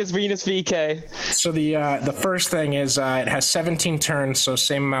underdog is Venus VK. So the first thing is it has 17 turns, so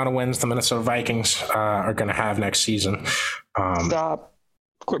same amount of wins the Minnesota Vikings are going to have next season. Stop.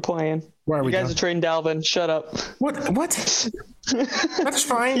 Quit playing. Where are you we guys are trading Dalvin. Shut up. What? That's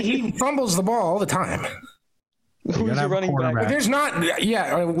fine. He fumbles the ball all the time. Who's your running back? There's not.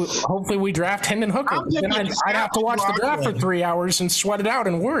 Yeah. Hopefully we draft Hendon Hooker. Then I'd have to watch the draft for 3 hours and sweat it out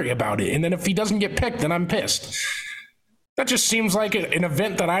and worry about it. And then if he doesn't get picked, then I'm pissed. That just seems like an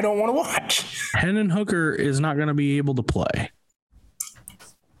event that I don't want to watch. Hendon Hooker is not going to be able to play.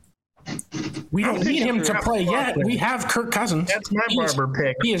 We don't need him to play yet. We have Kirk Cousins. That's my barber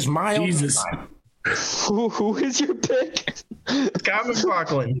pick. He is miles. Jesus. Who is your pick? Scott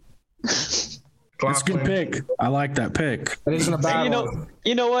McLaughlin. That's a good pick. I like that pick. That isn't a bad one.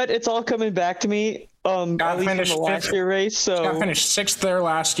 You know what? It's all coming back to me. At least in the last year race. So Scott finished 6th there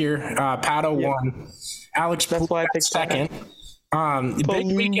last year. Pato won. Alex That's why I picked second.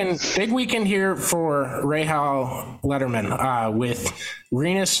 Big weekend here for Rahal Letterman. With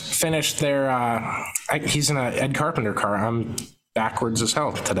Renus finished there. He's in a Ed Carpenter car. I'm backwards as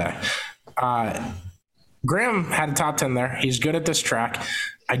hell today. Graham had a top 10 there. He's good at this track.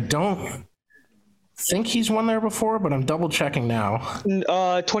 I don't think he's won there before, but I'm double checking now.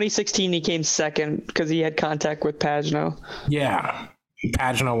 2016 he came second because he had contact with Pagano. Yeah,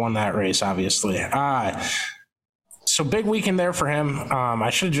 Pagano won that race, obviously. So big weekend there for him. I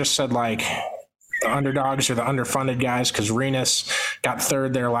should have just said like the underdogs or the underfunded guys, because Renus got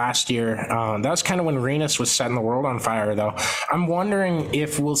third there last year. That was kind of when Renus was setting the world on fire, though. I'm wondering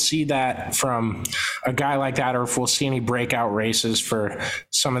if we'll see that from a guy like that, or if we'll see any breakout races for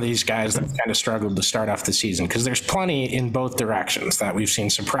some of these guys that kind of struggled to start off the season, because there's plenty in both directions that we've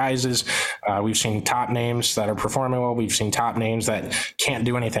seen surprises. We've seen top names that are performing well. We've seen top names that can't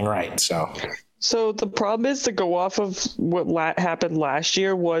do anything right. So the problem is, to go off of what happened last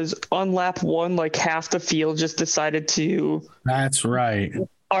year, was on lap one, like half the field just decided to. That's right.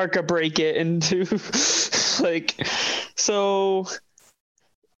 ARCA break it into like, so.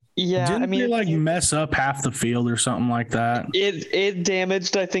 Yeah, Didn't they like mess up half the field or something like that? It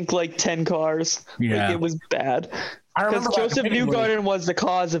damaged, I think, like 10 cars. Yeah, like, it was bad. Because Joseph Newgarden was the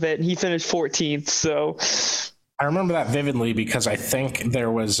cause of it, and he finished 14th. So I remember that vividly, because I think there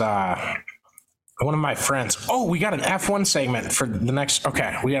was one of my friends. Oh, we got an F1 segment for the next.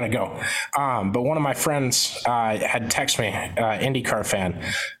 Okay, we gotta go. But one of my friends had texted me, IndyCar fan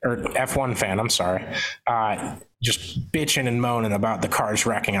or F1 fan. I'm sorry. Just bitching and moaning about the cars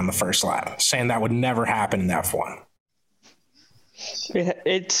wrecking on the first lap, saying that would never happen in F1.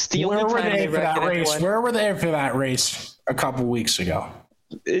 It's the only time they wreck that race. Where were they for that race a couple weeks ago?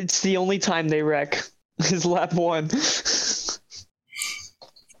 It's the only time they wreck is lap one.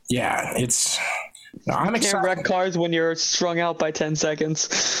 Yeah, I'm excited. Can't wreck cars when you're strung out by 10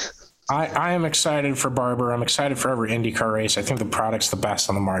 seconds. I am excited for Barber. I'm excited for every IndyCar race. I think the product's the best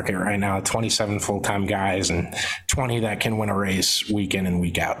on the market right now. 27 full-time guys and 20 that can win a race week in and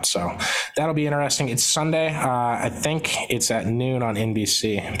week out. So that'll be interesting. It's Sunday. I think it's at noon on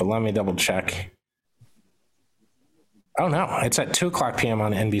NBC, but let me double check. Oh, no, it's at 2 o'clock p.m.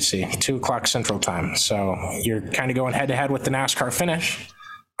 on NBC, 2 o'clock Central Time. So you're kind of going head-to-head with the NASCAR finish.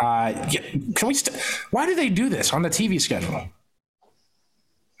 Why do they do this on the TV schedule?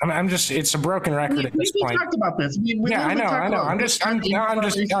 It's a broken record at this point. We talked about this. I know. I'm just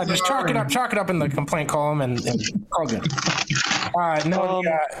chalk it up in the complaint column and call good.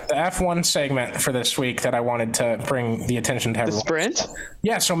 The F1 segment for this week that I wanted to bring the attention to everyone. The sprint?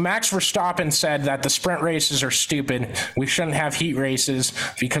 Yeah, so Max Verstappen said that the sprint races are stupid. We shouldn't have heat races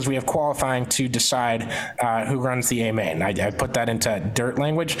because we have qualifying to decide who runs the A main. I put that into dirt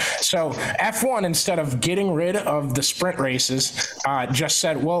language. So F1, instead of getting rid of the sprint races, just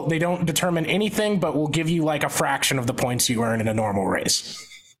said, well, they don't determine anything, but we'll give you like a fraction of the points you earn in a normal race.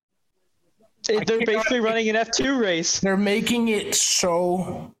 They're basically running an F2 race. They're making it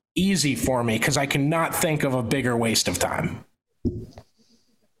so easy for me because I cannot think of a bigger waste of time.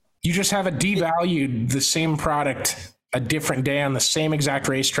 You just have a devalued the same product a different day on the same exact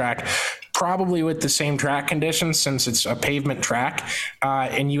racetrack, probably with the same track conditions since it's a pavement track,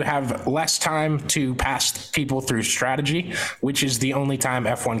 and you have less time to pass people through strategy, which is the only time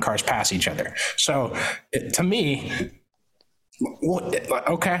F1 cars pass each other. So to me,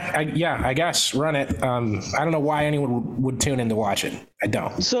 okay, I guess run it. I don't know why anyone would tune in to watch it. I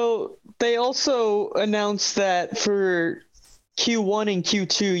don't. So they also announced that for Q1 and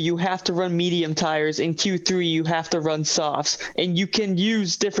Q2, you have to run medium tires. In Q3, you have to run softs. And you can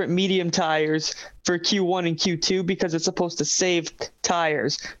use different medium tires for Q1 and Q2 because it's supposed to save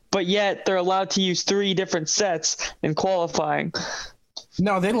tires. But yet, they're allowed to use 3 different sets in qualifying.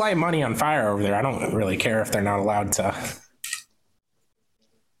 No, they light money on fire over there. I don't really care if they're not allowed to.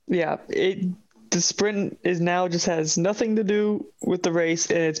 Yeah, the sprint is now just has nothing to do with the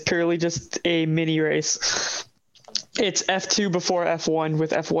race, and it's purely just a mini race. It's F2 before F1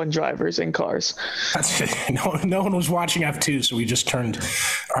 with F1 drivers and cars. That's it. No one was watching F2, so we just turned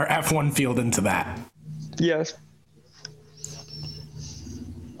our F1 field into that. Yes.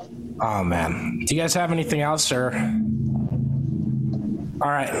 Oh, man. Do you guys have anything else, sir? All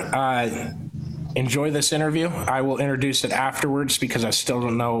right. Enjoy this interview. I will introduce it afterwards because I still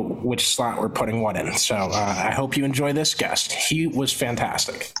don't know which slot we're putting what in. So I hope you enjoy this guest. He was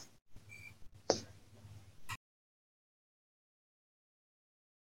fantastic.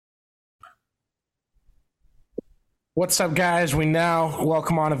 What's up, guys? We now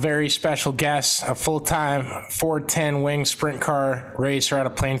welcome on a very special guest, a full-time 410 wing sprint car racer out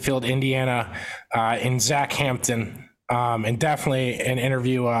of Plainfield, Indiana, in Zach Hampton. And definitely an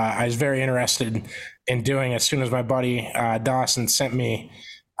interview I was very interested in doing as soon as my buddy Dawson sent me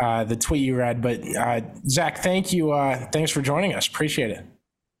the tweet you read. But Zach, thank you. Thanks for joining us. Appreciate it.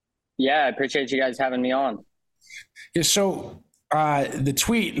 Yeah, I appreciate you guys having me on. Yeah, so The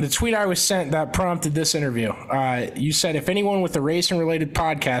tweet I was sent that prompted this interview. You said, if anyone with a racing related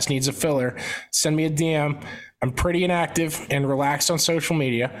podcast needs a filler, send me a DM. I'm pretty inactive and relaxed on social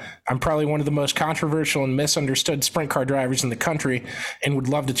media. I'm probably one of the most controversial and misunderstood sprint car drivers in the country and would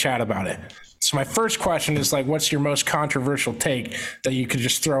love to chat about it. So my first question is, like, what's your most controversial take that you could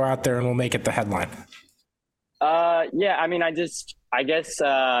just throw out there and we'll make it the headline? Yeah, I mean, I guess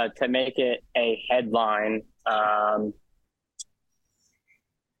to make it a headline,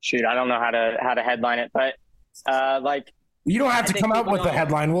 shoot, I don't know how to headline it, but like, you don't have to come up with the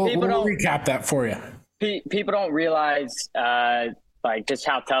headline. We'll recap that for you. People don't realize like just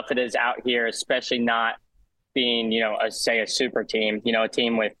how tough it is out here, especially not being, a super team, a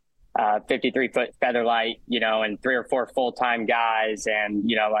team with 53-foot featherlight, and 3 or 4 full-time guys,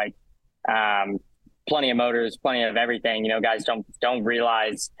 and plenty of motors, plenty of everything. Guys don't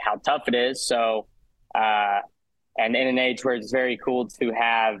realize how tough it is. So and in an age where it's very cool to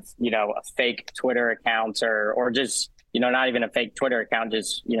have a fake Twitter account or just not even a fake Twitter account,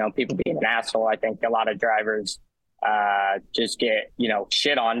 just people being an asshole. I think a lot of drivers just get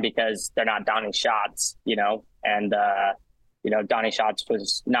shit on because they're not Donnie Schatz, and Donnie Schatz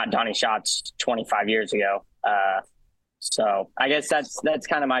was not Donnie Schatz 25 years ago. So I guess that's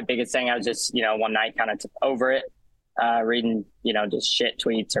kind of my biggest thing. I was just one night kind of over it, reading just shit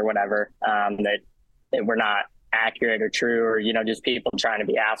tweets or whatever that were not accurate or true, or just people trying to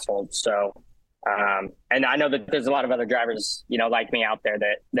be assholes. So and I know that there's a lot of other drivers like me out there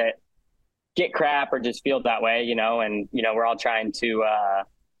that get crap or just feel that way, and we're all trying to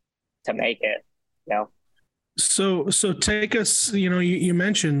make it. So take us, you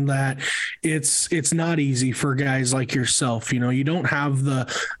mentioned that it's not easy for guys like yourself. You don't have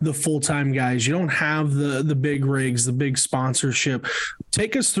the full-time guys. You don't have the big rigs, the big sponsorship.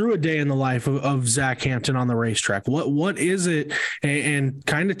 Take us through a day in the life of Zach Hampton on the racetrack. What is it? And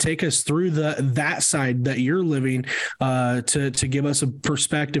kind of take us through that side that you're living to give us a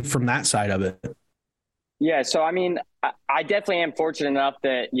perspective from that side of it. Yeah. So, I mean, I definitely am fortunate enough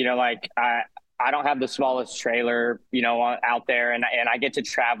that, I don't have the smallest trailer, out there, and I get to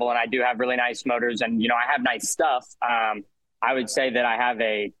travel, and I do have really nice motors, and, I have nice stuff. I would say that I have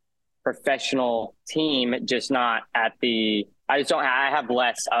a professional team, just not at I have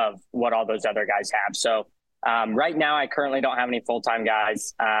less of what all those other guys have. So right now I currently don't have any full-time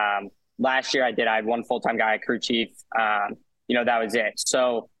guys. Last year I had one full-time guy, a crew chief. That was it.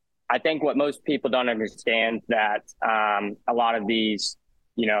 So I think what most people don't understand that a lot of these,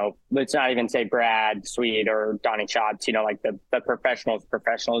 let's not even say Brad Sweet or Donnie Schatz, like the professionals,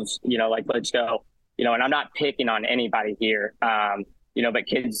 like let's go, and I'm not picking on anybody here, but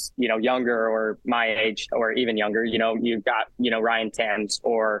kids, younger or my age or even younger, you've got, Ryan Thames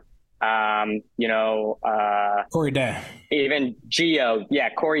or, Corey Day, even Gio. Yeah.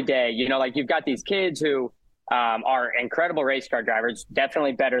 Corey Day, like you've got these kids who are incredible race car drivers,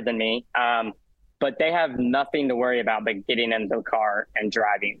 definitely better than me. But they have nothing to worry about but getting into the car and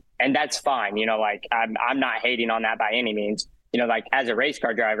driving. And that's fine. Like I'm not hating on that by any means. Like as a race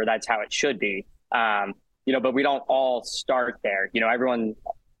car driver, that's how it should be. But we don't all start there. Everyone,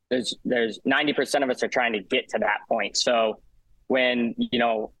 there's 90% of us are trying to get to that point. So when,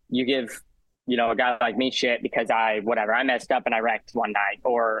 you give, a guy like me shit because I messed up and I wrecked one night,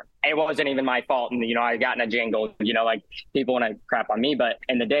 or it wasn't even my fault. And, I got in a jingle, like people want to crap on me. But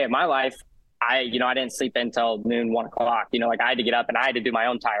in the day of my life, I didn't sleep until noon, 1 o'clock, like I had to get up and I had to do my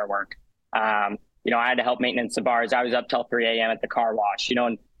own tire work. I had to help maintenance the bars. I was up till 3 a.m. at the car wash,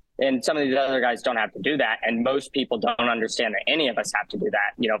 and some of these other guys don't have to do that. And most people don't understand that any of us have to do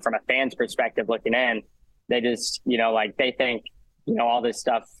that. From a fan's perspective looking in, they just, they think, all this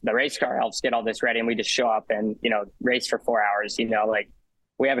stuff, the race car helps get all this ready. And we just show up and, race for 4 hours, like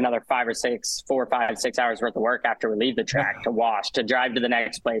we have another 4 or 5, 6 hours worth of work after we leave the track to wash, to drive to the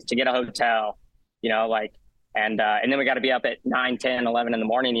next place, to get a hotel, and then we got to be up at 9, 10, 11 in the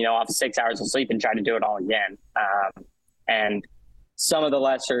morning, off 6 hours of sleep and try to do it all again. And some of the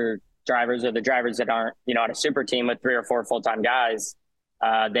lesser drivers or the drivers that aren't, on a super team with 3 or 4 full-time guys,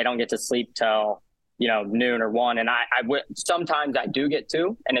 they don't get to sleep till, noon or 1. And sometimes I do get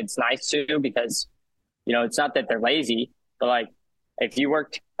to, and it's nice to, because, it's not that they're lazy, but like, if you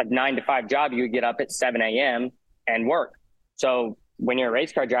worked a 9 to 5 job, you would get up at 7 a.m. and work. So when you're a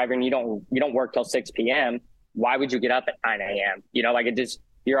race car driver and you don't work till 6 p.m., why would you get up at 9 a.m.?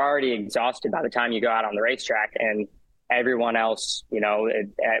 You're already exhausted by the time you go out on the racetrack. And everyone else,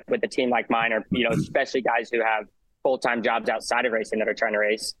 with a team like mine, or, especially guys who have full-time jobs outside of racing that are trying to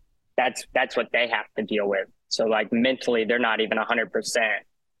race, that's what they have to deal with. So like mentally, they're not even 100%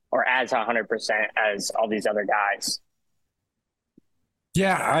 or as 100% as all these other guys.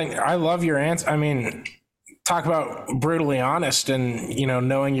 Yeah, I love your answer. I mean, talk about brutally honest and,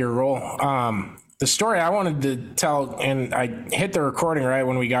 knowing your role. The story I wanted to tell, and I hit the recording right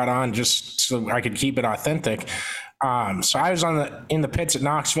when we got on just so I could keep it authentic. So I was in the pits at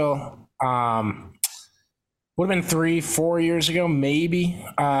Knoxville. Would have been 3-4 years ago, maybe.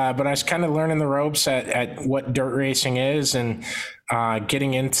 But I was kind of learning the ropes at what dirt racing is and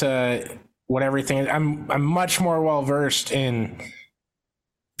getting into what everything is. I'm much more well versed in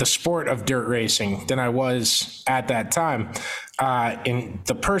the sport of dirt racing than I was at that time. And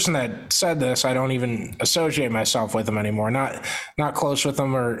the person that said this, I don't even associate myself with them anymore. Not close with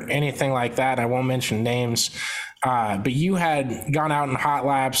them or anything like that. I won't mention names. But you had gone out in hot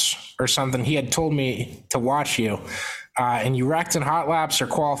laps or something. He had told me to watch you, and you wrecked in hot laps or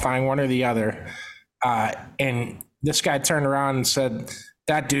qualifying, one or the other. And this guy turned around and said,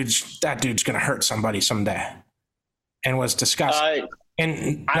 that dude's going to hurt somebody someday, and was disgusting.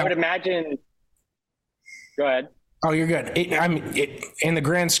 And I would imagine. Go ahead. Oh, you're good. In the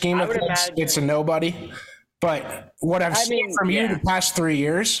grand scheme of things, it's a nobody. But what I've seen from you the past 3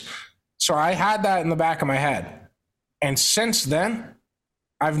 years, so I had that in the back of my head. And since then,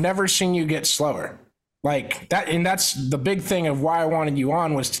 I've never seen you get slower like that. And that's the big thing of why I wanted you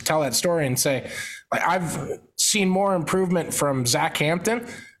on, was to tell that story and say, like, I've seen more improvement from Zach Hampton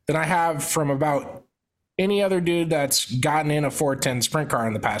than I have from about any other dude that's gotten in a 410 sprint car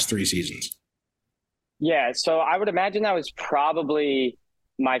in the past 3 seasons. Yeah. So I would imagine that was probably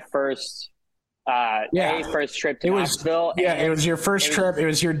my first first trip to Knoxville. Yeah, it was your first trip. It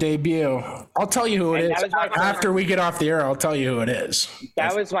was your debut. I'll tell you who it is. After we get off the air, I'll tell you who it is.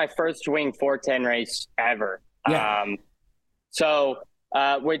 That was my first wing 410 race ever. Yeah.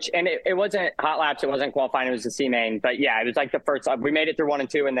 It wasn't hot laps. It wasn't qualifying. It was the C main. But yeah, it was like the first. We made it through 1 and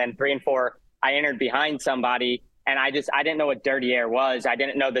 2, and then 3 and 4. I entered behind somebody, and I didn't know what dirty air was. I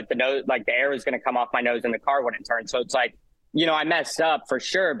didn't know that the air was going to come off my nose and the car wouldn't turn. So it's like, I messed up for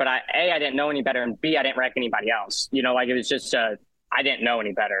sure, but I didn't know any better, and B, I didn't wreck anybody else. It was just I didn't know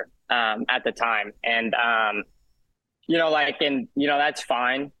any better at the time, and that's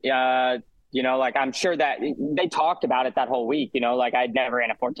fine. I'm sure that they talked about it that whole week. I'd never ran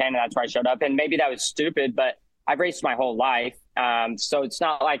a 410, and that's where I showed up, and maybe that was stupid, but I've raced my whole life, so it's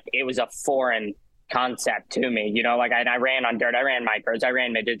not like it was a foreign concept to me. I ran on dirt, I ran micros, I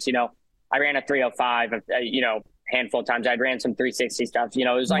ran midgets. I ran a 305. Handful of times I'd ran some 360 stuff. It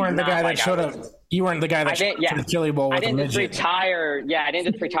was like, you weren't the guy that showed up. You weren't the guy that showed up to the Chili Bowl with a midget. I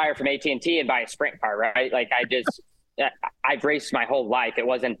didn't just retire from AT&T and buy a sprint car, right? I've raced my whole life. It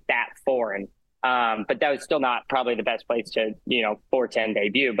wasn't that foreign. But that was still not probably the best place to, 410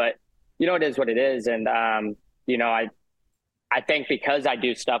 debut, but it is what it is. And, I think because I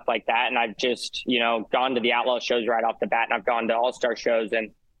do stuff like that, and I've just, gone to the outlaw shows right off the bat, and I've gone to all-star shows,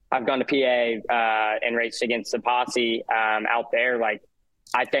 and I've gone to PA and raced against the posse out there. Like,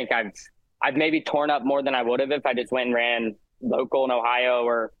 I think I've maybe torn up more than I would have if I just went and ran local in Ohio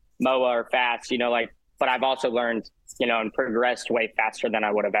or MOA or fast, but I've also learned, and progressed way faster than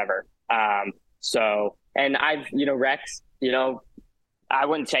I would have ever. And I've, wrecked, I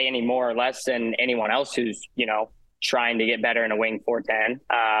wouldn't say any more or less than anyone else who's, trying to get better in a wing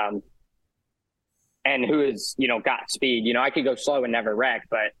 410. And who is, got speed. I could go slow and never wreck,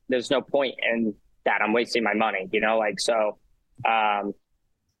 but there's no point in that. I'm wasting my money, I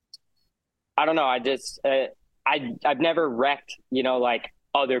don't know. I've never wrecked,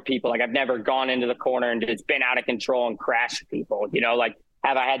 other people. I've never gone into the corner and just been out of control and crashed people,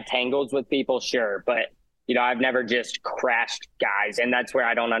 have I had tangles with people? Sure. But, I've never just crashed guys. And that's where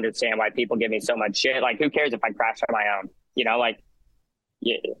I don't understand why people give me so much shit. Like, who cares if I crash on my own,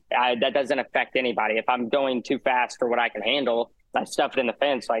 that doesn't affect anybody. If I'm going too fast for what I can handle, I stuff it in the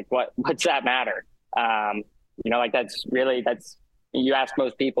fence. Like, what's that matter? That's you ask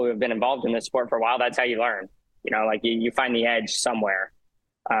most people who have been involved in this sport for a while, that's how you learn, you find the edge somewhere.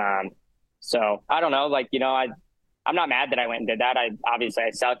 So I don't know, I'm not mad that I went and did that. I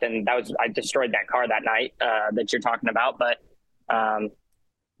sucked, and I destroyed that car that night that you're talking about, but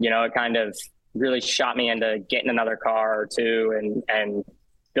it kind of really shot me into getting another car or two and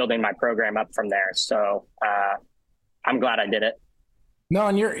building my program up from there. So I'm glad I did it. No,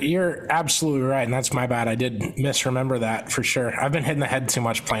 and you're absolutely right. And that's my bad. I did misremember that for sure. I've been hitting the head too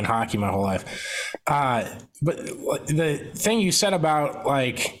much playing hockey my whole life. But the thing you said about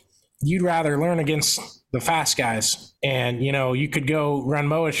you'd rather learn against the fast guys, and, you could go run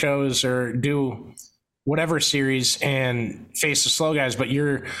MOA shows or do whatever series and face the slow guys, but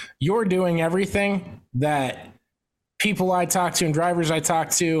you're doing everything that people I talk to and drivers I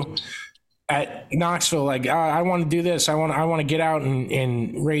talk to at Knoxville, like, I want to do this. I want to get out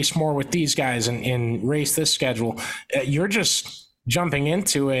and race more with these guys and race this schedule. You're just jumping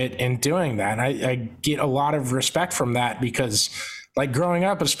into it and doing that. And I get a lot of respect from that because, like, growing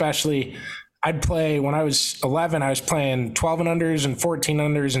up, especially, I'd play when I was 11, I was playing 12 and unders and 14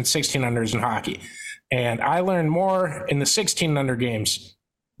 unders and 16 unders in hockey. And I learned more in the 16 and under games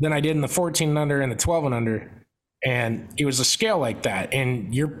than I did in the 14 and under and the 12 and under. And it was a scale like that.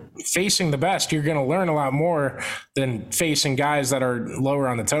 And you're facing the best. You're going to learn a lot more than facing guys that are lower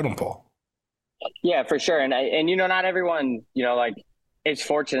on the totem pole. Yeah, for sure. And you know, not everyone, you know, like, is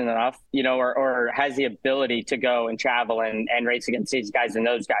fortunate enough, you know, or has the ability to go and travel and race against these guys and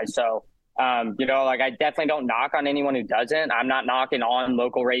those guys. So, you know, like, I definitely don't knock on anyone who doesn't. I'm not knocking on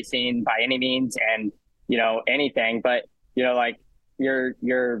local racing by any means and, you know, anything, but, you know, like,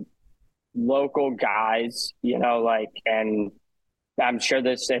 your local guys, you know, like, and I'm sure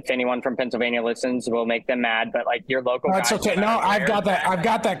this, if anyone from Pennsylvania listens, will make them mad, but like, your local guys. That's okay. No, I've got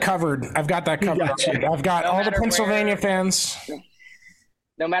that covered. I've got all the Pennsylvania fans.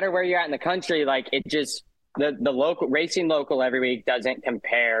 No matter where you're at in the country, like, it just, the local racing local every week doesn't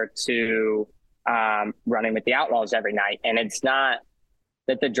compare to running with the Outlaws every night. And it's not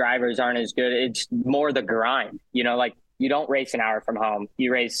that the drivers aren't as good. It's more the grind, you know, like, you don't race an hour from home.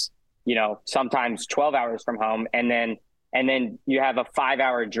 You race, you know, sometimes 12 hours from home. And then you have a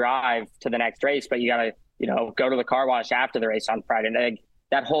 5-hour drive to the next race, but you got to, you know, go to the car wash after the race on Friday. And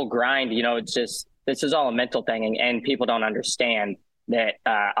that whole grind, you know, it's just, this is all a mental thing. And people don't understand that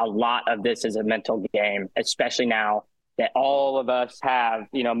a lot of this is a mental game, especially now that all of us have,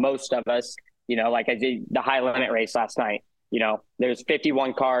 you know, most of us, you know, like I did the high limit race last night, you know, there's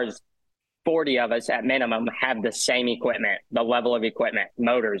 51 cars, 40 of us at minimum have the same equipment, the level of equipment,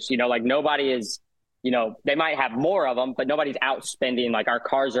 motors, you know, like, nobody is, you know, they might have more of them, but nobody's outspending. Like, our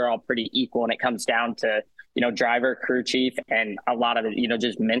cars are all pretty equal, and it comes down to, you know, driver, crew chief, and a lot of it, you know,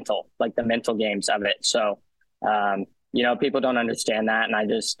 just mental, like the mental games of it. So, you know, people don't understand that. And I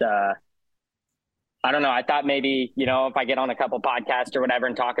just, I don't know. I thought maybe, you know, if I get on a couple podcasts or whatever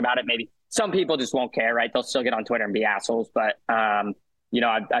and talk about it, maybe some people just won't care, right? They'll still get on Twitter and be assholes. But, you know,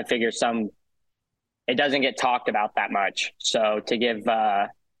 I figure it doesn't get talked about that much. So to give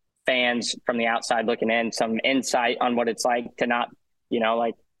fans from the outside looking in some insight on what it's like to not, you know,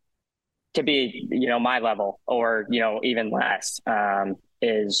 like, to be, you know, my level or, you know, even less,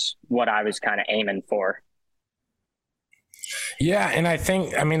 is what I was kind of aiming for. Yeah. And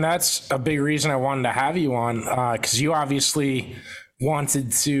I mean, that's a big reason I wanted to have you on, because you obviously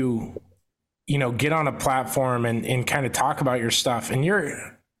wanted to, you know, get on a platform and kind of talk about your stuff. And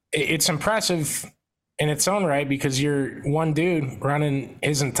it's impressive in its own right, because you're one dude running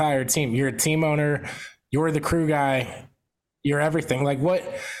his entire team. You're a team owner, you're the crew guy, you're everything. Like, what,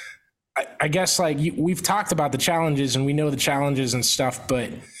 I guess, like, we've talked about the challenges and we know the challenges and stuff, but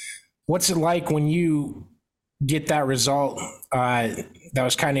what's it like when you get that result that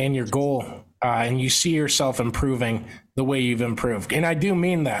was kind of in your goal and you see yourself improving the way you've improved? And I do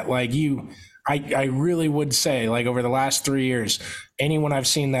mean that, like, I really would say, like, over the last 3 years, anyone I've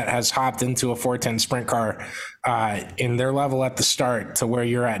seen that has hopped into a 410 sprint car in their level at the start to where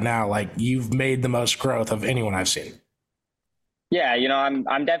you're at now, like, you've made the most growth of anyone I've seen. Yeah, you know,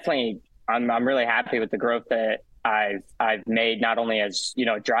 I'm definitely really happy with the growth that I've made, not only as, you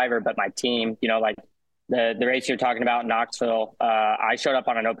know, driver, but my team. You know, like the race you're talking about in Knoxville, I showed up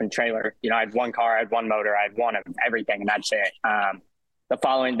on an open trailer. You know, I had one car, I had one motor, I had one of everything, and that's it.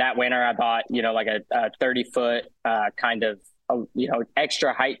 That winter, I bought, you know, like a 30-foot kind of, you know,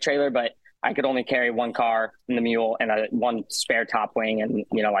 extra height trailer, but I could only carry one car in the mule and one spare top wing. And,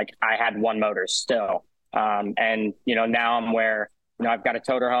 you know, like, I had one motor still. And, you know, now I'm where, you know, I've got a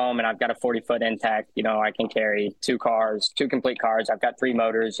toter home and I've got a 40-foot Intech, you know, I can carry two complete cars. I've got 3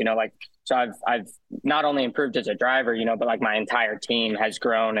 motors, you know, like, so I've not only improved as a driver, you know, but like my entire team has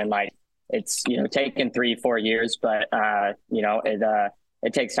grown, and like, it's, you know, taken 3-4 years, but, you know,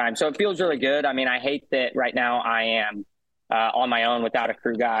 it takes time. So it feels really good. I mean, I hate that right now I am on my own without a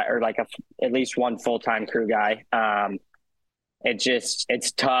crew guy, or like at least one full-time crew guy.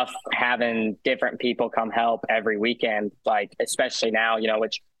 It's tough having different people come help every weekend, like, especially now, you know,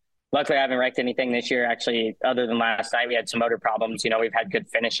 which luckily I haven't wrecked anything this year. Actually, other than last night, we had some motor problems. You know, we've had good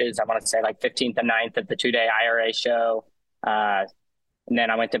finishes. I want to say like 15th and 9th at the 2-day IRA show. And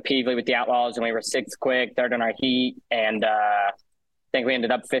then I went to Peevely with the Outlaws, and we were 6th quick, 3rd in our heat. And I think we ended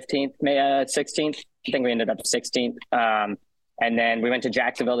up 16th. I think we ended up 16th. And then we went to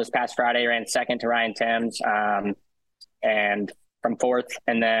Jacksonville this past Friday, ran 2nd to Ryan Timms. And from fourth.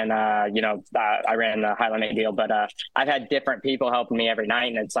 And then, I ran the Highland deal, but I've had different people helping me every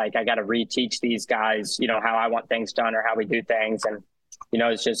night. And it's like, I got to reteach these guys, how I want things done or how we do things. And,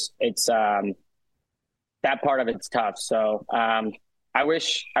 it's that part of it's tough. So I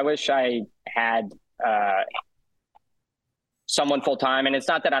wish I had someone full time. And it's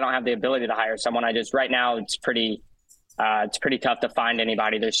not that I don't have the ability to hire someone. Right now it's pretty tough to find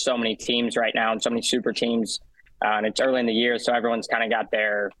anybody. There's so many teams right now and so many super teams. And it's early in the year, so everyone's kind of got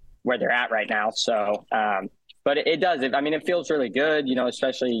where they're at right now. So, but it does. It feels really good,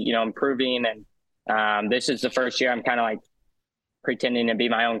 especially, improving. And this is the first year I'm kind of like pretending to be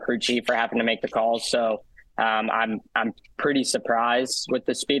my own crew chief for having to make the calls. So I'm pretty surprised with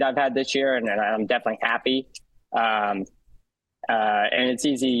the speed I've had this year, and I'm definitely happy. And it's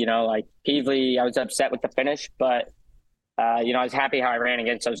easy, like Peevely, I was upset with the finish, but I was happy how I ran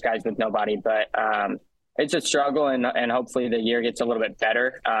against those guys with nobody. But it's a struggle, and hopefully the year gets a little bit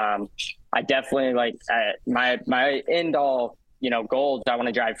better. I definitely my end all, goals. I want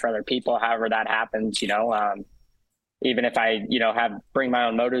to drive for other people. However that happens, even if I, bring my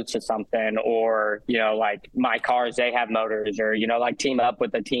own motors to something, or, like my cars, they have motors, or, team up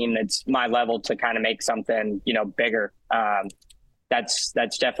with a team that's my level to kind of make something, bigger. That's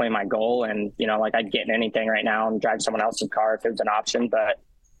definitely my goal. And, I'd get in anything right now and drive someone else's car if it was an option. But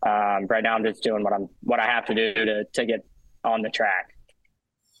right now I'm just doing what I have to do to get on the track.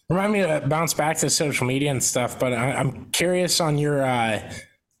 Remind me to bounce back to social media and stuff, but I'm curious on your,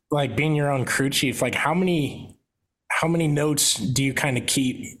 being your own crew chief, like how many notes do you kind of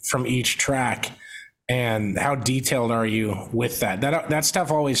keep from each track, and how detailed are you with that? That stuff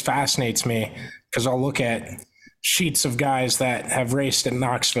always fascinates me, because I'll look at sheets of guys that have raced in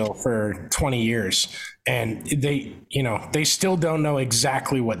Knoxville for 20 years and they still don't know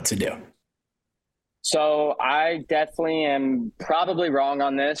exactly what to do. So I definitely am probably wrong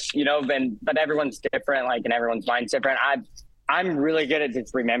on this, but everyone's different, and everyone's mind's different. I'm really good at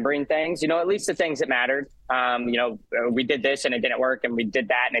just remembering things, at least the things that mattered. We did this and it didn't work, and we did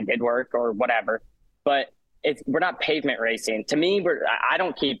that and it did work, or whatever. But we're not pavement racing. To me, I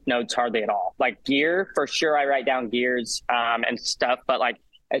don't keep notes hardly at all. Like gear, for sure, I write down gears and stuff. But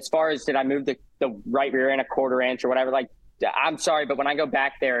as far as did I move the right rear end a quarter inch or whatever, I'm sorry, but when I go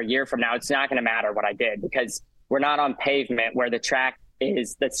back there a year from now, it's not going to matter what I did, because we're not on pavement where the track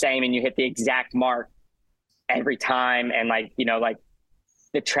is the same and you hit the exact mark every time. And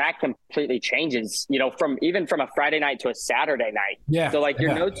the track completely changes, from a Friday night to a Saturday night. Yeah. So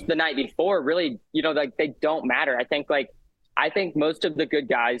your notes the night before really, they don't matter. I think most of the good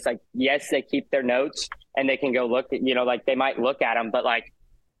guys, yes, they keep their notes and they can go look at, they might look at them, but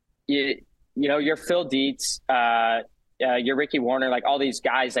your Phil Dietz, your Ricky Warner, all these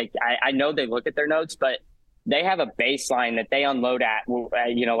guys, I know they look at their notes, but they have a baseline that they unload at,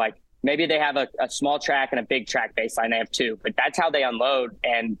 maybe they have a small track and a big track baseline. They have two, but that's how they unload,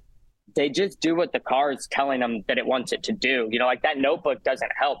 and they just do what the car is telling them that it wants it to do. That notebook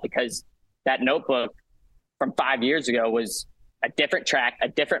doesn't help, because that notebook from 5 years ago was a different track, a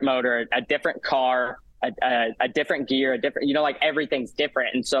different motor, a different car, a different gear, a different, everything's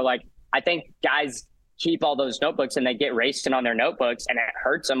different. And so I think guys keep all those notebooks and they get racing on their notebooks, and it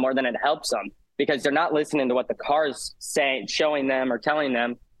hurts them more than it helps them, because they're not listening to what the car's showing them or telling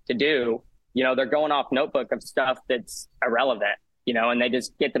them to do. They're going off notebook of stuff that's irrelevant, and they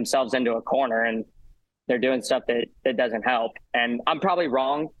just get themselves into a corner and they're doing stuff that doesn't help. And I'm probably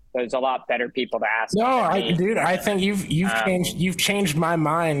wrong. There's a lot better people to ask. No, I think you've changed my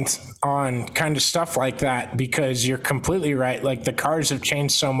mind on kind of stuff like that, because you're completely right. The cars have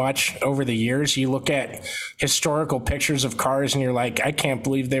changed so much over the years. You look at historical pictures of cars and you're like, I can't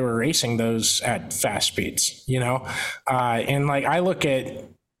believe they were racing those at fast speeds, and I look at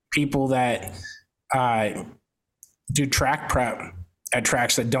people that do track prep at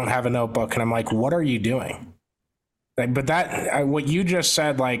tracks that don't have a notebook, and I'm like, what are you doing? But what you just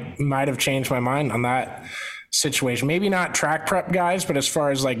said, might have changed my mind on that situation. Maybe not track prep guys, but as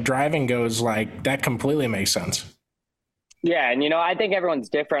far as driving goes, that completely makes sense. Yeah. And, I think everyone's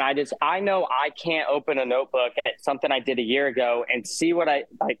different. I know I can't open a notebook at something I did a year ago and see what I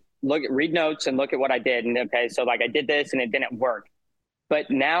read notes and look at what I did. And okay, so I did this and it didn't work. But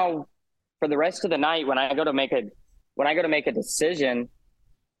now for the rest of the night, when I go to make a decision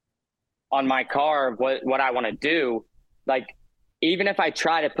on my car, what I want to do, even if I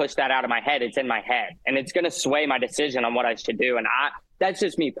try to push that out of my head, it's in my head, and it's going to sway my decision on what I should do. And that's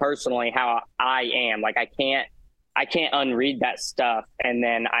just me personally, how I am. I can't unread that stuff. And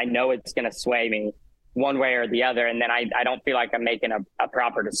then I know it's going to sway me one way or the other. And then I don't feel like I'm making a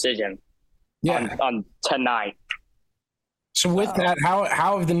proper decision on tonight. So with that,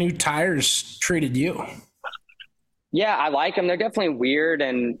 how have the new tires treated you? Yeah, I like them. They're definitely weird.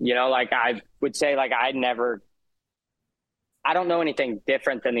 And, like I would say, like I don't know anything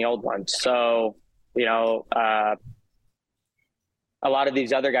different than the old ones. So, a lot of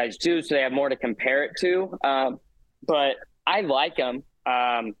these other guys do, so they have more to compare it to. But I like them.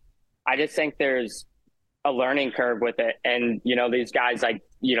 I just think there's a learning curve with it. And, these guys like,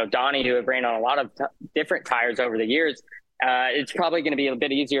 Donnie, who have ran on a lot of different tires over the years, it's probably going to be a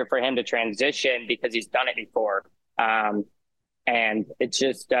bit easier for him to transition because he's done it before. And it's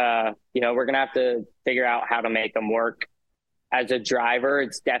just, we're going to have to figure out how to make them work. As a driver,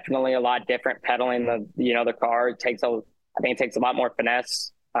 it's definitely a lot different pedaling the car. I think it takes a lot more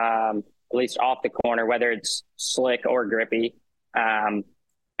finesse, at least off the corner, whether it's slick or grippy. And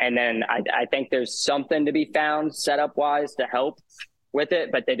then I think there's something to be found setup wise to help with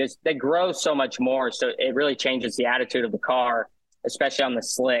it, but they grow so much more. So it really changes the attitude of the car, especially on the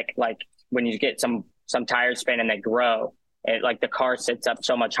slick. Like when you get some tire spin and they grow, like the car sits up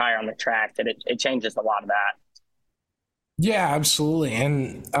so much higher on the track that it changes a lot of that. Yeah, absolutely.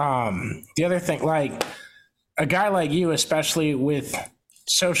 And the other thing, like a guy like you, especially with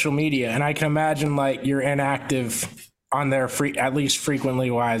social media, and I can imagine like you're inactive on there at least frequently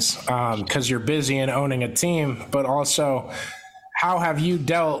wise, because you're busy and owning a team, but also how have you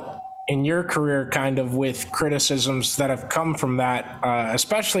dealt in your career kind of with criticisms that have come from that,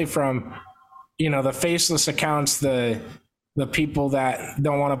 especially from, the faceless accounts, the people that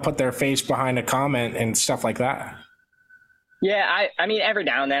don't want to put their face behind a comment and stuff like that? Yeah, I mean, every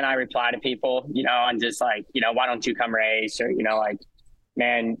now and then I reply to people, and just like, why don't you come race? Or, like,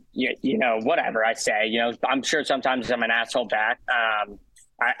 man, whatever I say, I'm sure sometimes I'm an asshole back.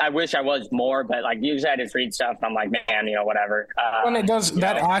 I wish I was more, but like usually I just read stuff and I'm like, man, whatever. When it does,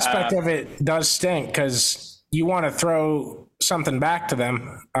 that aspect of it does stink because you want to throw something back to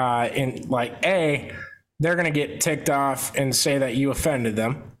them in like, they're going to get ticked off and say that you offended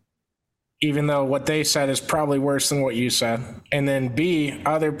them, even though what they said is probably worse than what you said. And then B,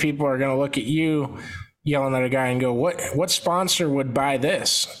 other people are going to look at you yelling at a guy and go, what sponsor would buy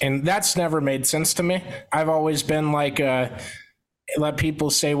this? And that's never made sense to me. I've always been like, let people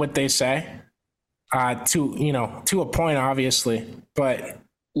say what they say to a point, obviously. But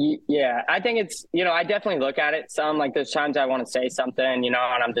yeah, I think it's, I definitely look at it some, like there's times I want to say something, and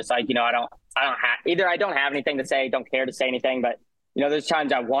I'm just like, I don't have anything to say, don't care to say anything, but there's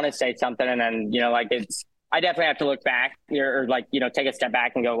times I want to say something, and then, I definitely have to look back or like, take a step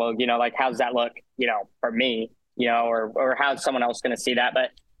back and go, well, like, how's that look, for me, or how's someone else going to see that? But,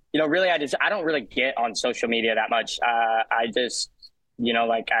 really, I don't really get on social media that much. I just,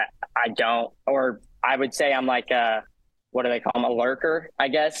 like I don't, or I would say I'm like, what do they call them? A lurker, I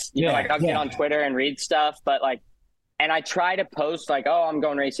guess. I'll get on Twitter and read stuff, but like, and I try to post like, oh, I'm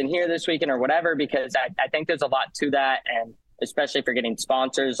going racing here this weekend or whatever, because I think there's a lot to that. And especially for getting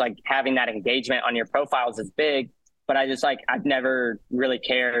sponsors, like having that engagement on your profiles is big, but I just like, I've never really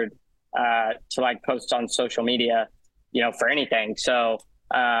cared to like post on social media, for anything. So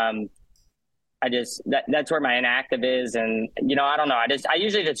that's where my inactive is. And, I don't know. I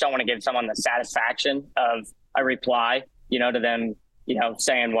usually just don't want to give someone the satisfaction of a reply, to them,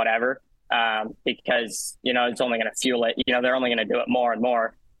 saying whatever, because, it's only going to fuel it. They're only going to do it more and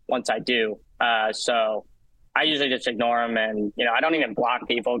more once I do. So I usually just ignore them, and, I don't even block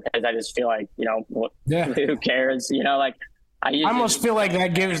people because I just feel like, who cares? Like I almost feel like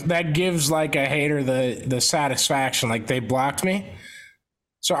that gives like a hater the satisfaction, like they blocked me.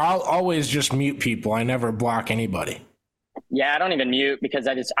 So I'll always just mute people. I never block anybody. Yeah, I don't even mute because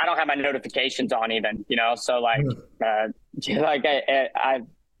I don't have my notifications on even, so like, like I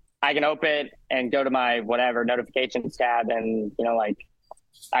can open and go to my whatever notifications tab and, like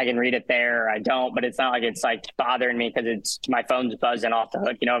I can read it there. I don't, but it's not like it's like bothering me because it's my phone's buzzing off the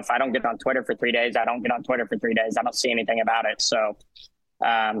hook. If I don't get on Twitter for 3 days, I don't get on Twitter for 3 days. I don't see anything about it. So,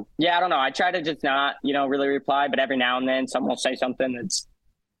 yeah, I don't know. I try to just not, really reply, but every now and then someone will say something that's,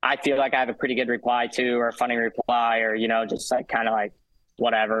 I feel like I have a pretty good reply to, or a funny reply, or, just like kind of like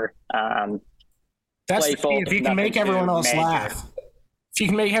whatever. That's playful, if you can make everyone else laugh. If you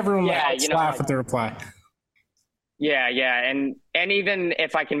can make everyone else laugh with the reply. Yeah. And even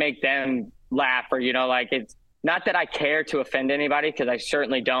if I can make them laugh, or, like it's not that I care to offend anybody, because I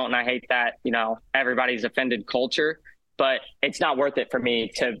certainly don't. And I hate that, everybody's offended culture, but it's not worth it for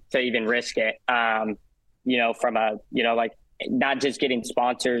me to even risk it. From a, like not just getting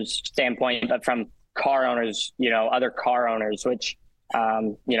sponsors standpoint, but from car owners, other car owners, which,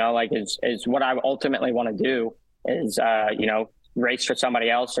 like is what I ultimately want to do is, race for somebody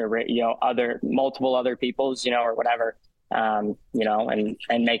else, or, multiple other people's, or whatever. you know, and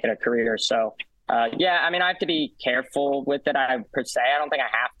make it a career. So, yeah, I mean, I have to be careful with it. Per se, I don't think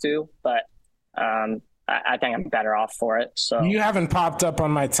I have to, but I think I'm better off for it. So you haven't popped up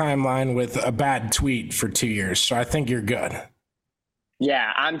on my timeline with a bad tweet for 2 years, so I think you're good.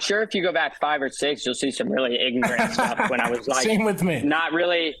 Yeah, I'm sure if you go back 5 or 6, you'll see some really ignorant stuff when I was like, same with me. Not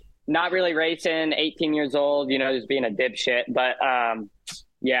really racing, 18 years old, you know, just being a dipshit. But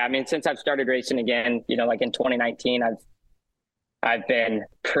yeah, I mean, since I've started racing again, you know, like in 2019, I've been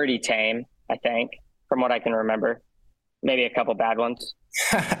pretty tame, I think, from what I can remember. Maybe a couple bad ones.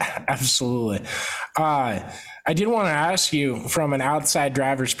 Absolutely. I did want to ask you from an outside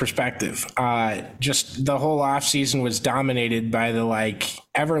driver's perspective, just the whole off season was dominated by the like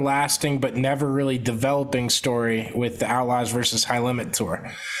everlasting but never really developing story with the Outlaws versus High Limit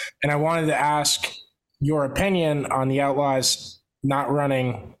Tour. And I wanted to ask your opinion on the Outlaws not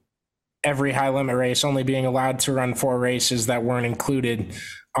running every high limit race, only being allowed to run 4 races that weren't included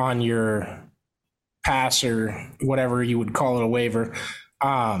on your pass or whatever you would call it, a waiver,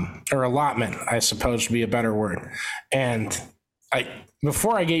 or allotment, I suppose would be a better word. And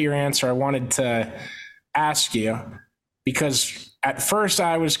before I get your answer, I wanted to ask you, because at first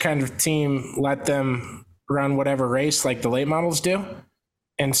I was kind of team let them run whatever race like the late models do,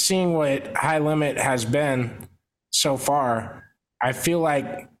 and seeing what high limit has been so far, I feel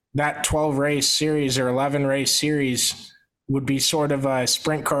like that 12 race series or 11 race series would be sort of a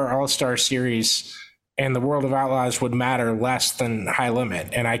sprint car all-star series, and the World of Outlaws would matter less than high limit.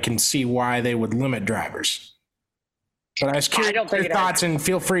 And I can see why they would limit drivers. But I was curious your thoughts, and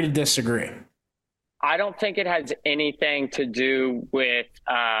feel free to disagree. I don't think it has anything to do with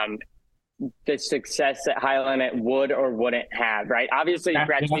the success that high limit would or wouldn't have, right? Obviously,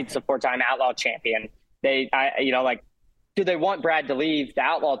 Brad Sweet's a 4-time outlaw champion. You know, like, do they want Brad to leave the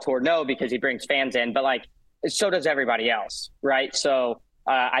outlaw tour? No, because he brings fans in, but like, so does everybody else, right? So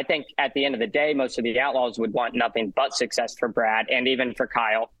I think at the end of the day, most of the outlaws would want nothing but success for Brad and even for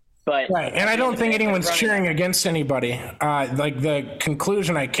Kyle. But right, and I don't think anyone's cheering against anybody. Like the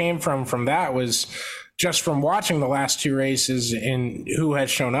conclusion I came from that was just from watching the last 2 races and who has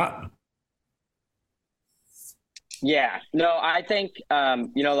shown up. Yeah, no, I think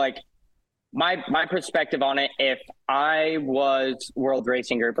you know, like my perspective on it, if I was World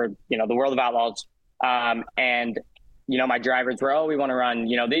Racing Group or, you know, the World of Outlaws, and, you know, my drivers were, oh, we want to run,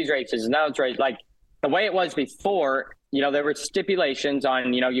 you know, these races and those races, like the way it was before, you know, there were stipulations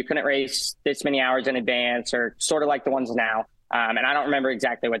on, you know, you couldn't race this many hours in advance, or sort of like the ones now. And I don't remember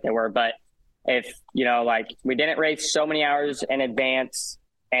exactly what they were, but if, you know, like we didn't race so many hours in advance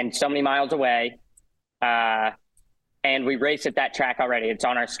and so many miles away, and we race at that track already, it's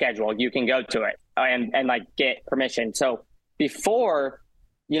on our schedule, you can go to it and like get permission. So before,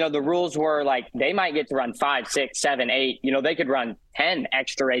 you know, the rules were like, they might get to run 5, 6, 7, 8, you know, they could run 10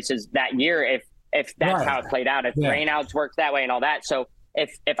 extra races that year if that's how it played out, if rainouts worked that way and all that. So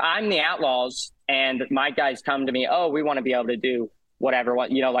if I'm the Outlaws and my guys come to me, oh, we want to be able to do whatever,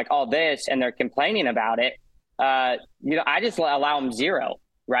 what, you know, like all this, and they're complaining about it, you know, I just allow them 0,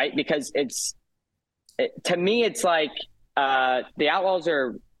 right? Because to me, it's like the Outlaws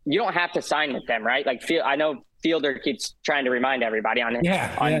are, you don't have to sign with them, right? Like, I know Fielder keeps trying to remind everybody on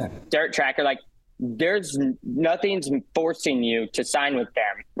Dirt Tracker, like there's nothing's forcing you to sign with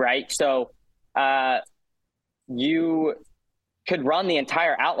them, right? So you could run the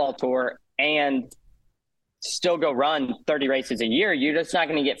entire Outlaw Tour and still go run 30 races a year. You're just not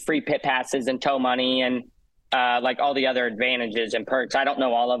going to get free pit passes and tow money and like all the other advantages and perks. I don't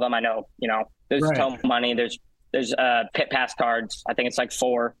know all of them. I know, you know, there's tow money, there's pit pass cards. I think it's like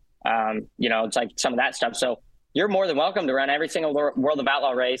 4. You know, it's like some of that stuff. So you're more than welcome to run every single World of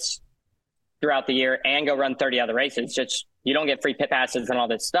Outlaw race throughout the year and go run 30 other races. Just, you don't get free pit passes and all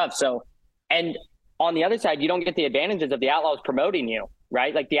this stuff. So, and on the other side, you don't get the advantages of the Outlaws promoting you,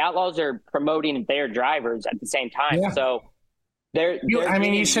 right? Like the Outlaws are promoting their drivers at the same time. Yeah. So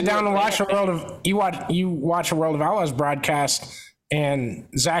you sit down and watch you watch a World of Outlaws broadcast, and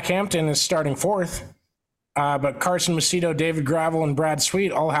Zach Hampton is starting 4th. But Carson Macedo, David Gravel, and Brad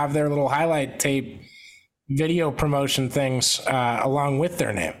Sweet all have their little highlight tape video promotion things along with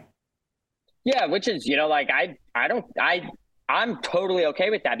their name. Yeah, which is, you know, like I'm totally okay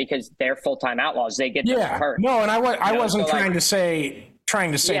with that because they're full-time Outlaws. They get the perk. No, and I wasn't trying to say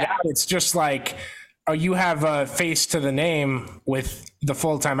that. It's just like, you have a face to the name with the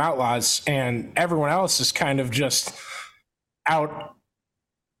full-time Outlaws, and everyone else is kind of just out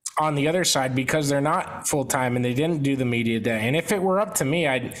on the other side because they're not full-time and they didn't do the media day. And if it were up to me,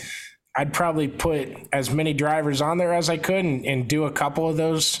 I'd probably put as many drivers on there as I could and do a couple of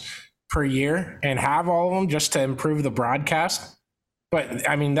those per year and have all of them just to improve the broadcast. But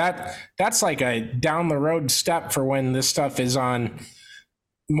I mean, that's like a down the road step for when this stuff is on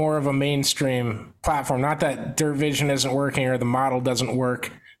more of a mainstream platform. Not that Dirt Vision isn't working or the model doesn't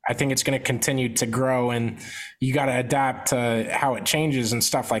work. I think it's going to continue to grow, and you got to adapt to how it changes and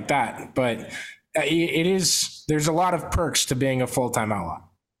stuff like that. But there's a lot of perks to being a full-time outlaw.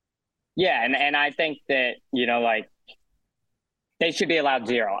 Yeah. And I think that, like, they should be allowed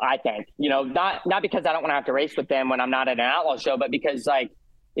 0, I think, not because I don't want to have to race with them when I'm not at an outlaw show, but because like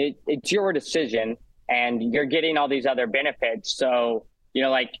it's your decision and you're getting all these other benefits. So,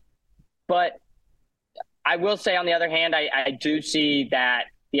 but I will say on the other hand, I do see that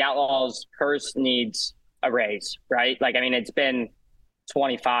the Outlaws purse needs a raise, right? Like, I mean, it's been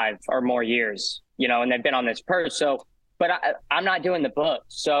 25 or more years, and they've been on this purse. So, but I'm not doing the book.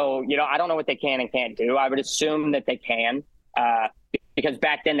 So, I don't know what they can and can't do. I would assume that they can. Because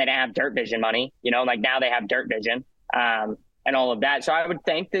back then they didn't have Dirt Vision money, like now they have Dirt Vision, and all of that. So I would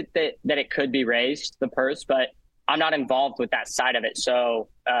think that it could be raised, the purse, but I'm not involved with that side of it. So,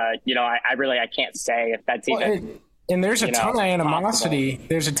 I can't say if that's even. And there's a ton of animosity. Possible.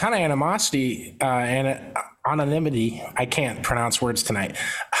 There's a ton of animosity and anonymity. I can't pronounce words tonight.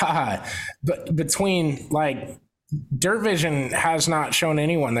 But between like Dirt Vision has not shown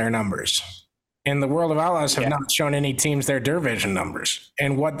anyone their numbers. And the World of Outlaws have not shown any teams their Dirt Vision numbers,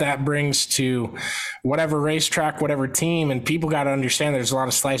 and what that brings to whatever racetrack, whatever team. And people got to understand there's a lot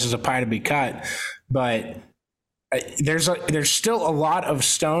of slices of pie to be cut, but there's still a lot of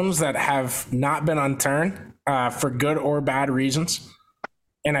stones that have not been unturned for good or bad reasons.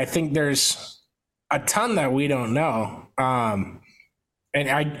 And I think there's a ton that we don't know. And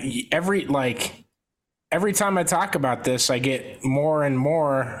every time I talk about this, I get more and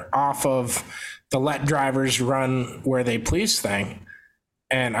more off of the let drivers run where they please thing.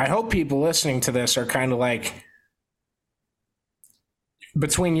 And I hope people listening to this are kind of like,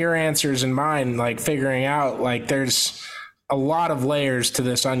 between your answers and mine, like figuring out like there's a lot of layers to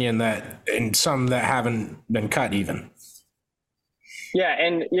this onion and some that haven't been cut even. Yeah.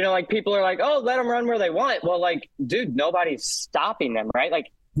 And, like people are like, oh, let them run where they want. Well, like, dude, nobody's stopping them, right? Like,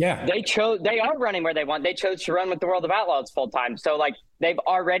 yeah, they are running where they want. They chose to run with the World of Outlaws full time. So like they've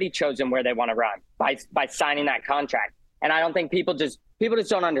already chosen where they want to run by signing that contract. And I don't think people just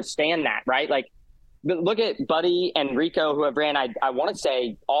don't understand that, right? Like look at Buddy and Rico, who have ran, I want to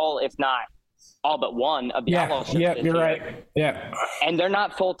say all, if not all but one of the Outlaw shows. Yeah, you're right. Yeah. And they're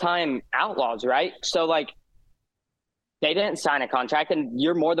not full-time outlaws, right? So like they didn't sign a contract, and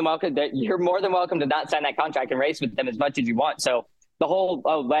you're more than welcome to not sign that contract and race with them as much as you want. So the whole,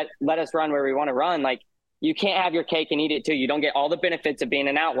 let us run where we want to run. Like you can't have your cake and eat it too. You don't get all the benefits of being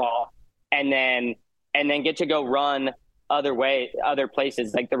an outlaw and then get to go run other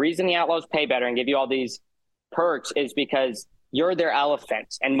places. Like the reason the Outlaws pay better and give you all these perks is because you're their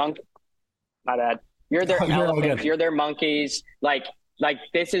elephants and my bad. You're their elephants. You're their monkeys. Like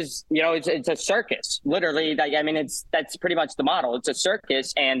this is, it's a circus, literally. Like, I mean, that's pretty much the model. It's a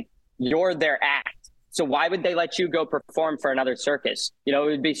circus and you're their act. So why would they let you go perform for another circus? It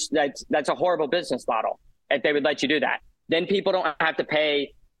would be, that's a horrible business model if they would let you do that. Then people don't have to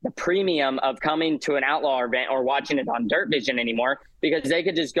pay the premium of coming to an outlaw event or watching it on Dirt Vision anymore, because they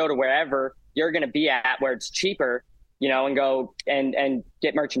could just go to wherever you're going to be at where it's cheaper, and go and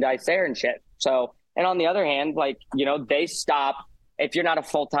get merchandise there and shit. So, and on the other hand, like, they stop, if you're not a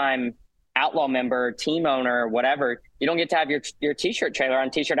full-time outlaw member, team owner, or whatever, you don't get to have your t-shirt trailer on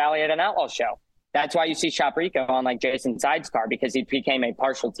T-Shirt Alley at an outlaw show. That's why you see Shop Rico on like Jason Side's car, because he became a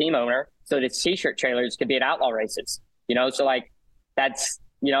partial team owner so that his t-shirt trailers could be at outlaw races, so like that's,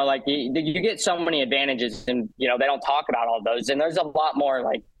 like you get so many advantages, and, they don't talk about all of those. And there's a lot more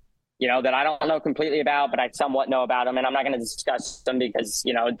like, that I don't know completely about, but I somewhat know about them. And I'm not going to discuss them because,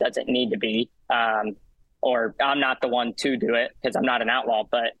 it doesn't need to be, or I'm not the one to do it because I'm not an outlaw,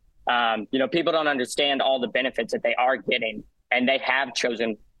 but, people don't understand all the benefits that they are getting, and they have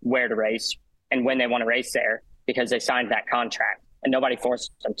chosen where to race and when they want to race there because they signed that contract and nobody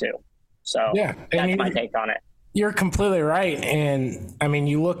forced them to. So yeah, that's my take on it. You're completely right. And I mean,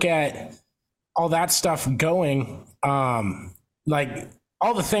 you look at all that stuff going, like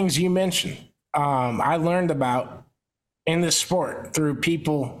all the things you mentioned, I learned about in this sport through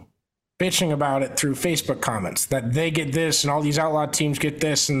people bitching about it through Facebook comments, that they get this and all these outlaw teams get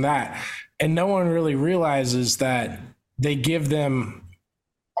this and that. And no one really realizes that they give them,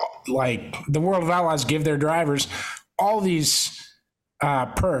 like the World of Outlaws give their drivers all these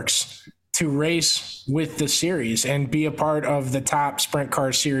perks to race with the series and be a part of the top sprint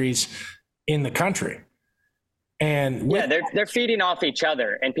car series in the country. And they're feeding off each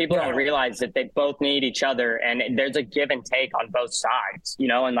other, and people don't realize that they both need each other, and there's a give and take on both sides,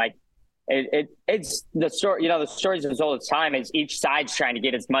 and like it's the story. The stories as old as time is each side's trying to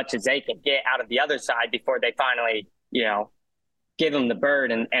get as much as they can get out of the other side before they finally, give them the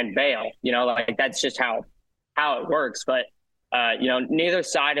bird and bail. Like that's just how it works. But neither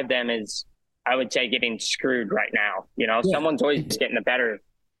side of them is, I would say, getting screwed right now. Someone's always getting the better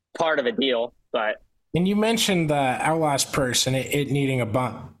part of a deal, but. And you mentioned the Outlaws purse and it needing a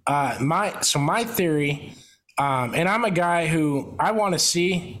bump. My theory, and I'm a guy who I want to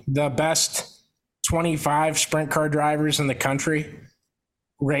see the best 25 sprint car drivers in the country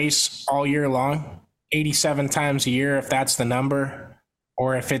race all year long, 87 times a year, if that's the number,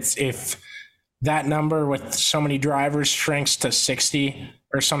 or if that number with so many drivers shrinks to 60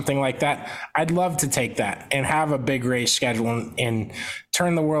 or something like that. I'd love to take that and have a big race schedule and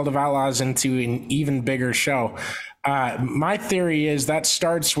turn the World of Outlaws into an even bigger show. My theory is that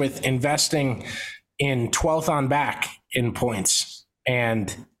starts with investing in 12th on back in points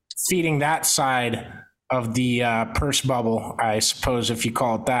and feeding that side of the purse bubble, I suppose, if you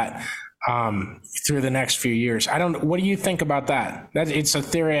call it that, through the next few years. What do you think about that? It's a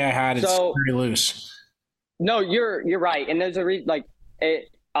theory I had. It's very loose. No, you're right. And there's a reason,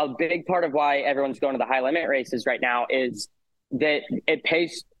 a big part of why everyone's going to the high limit races right now is that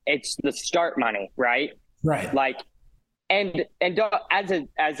it's the start money, right? Right. And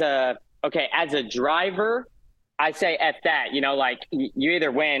as a driver, I say F that, you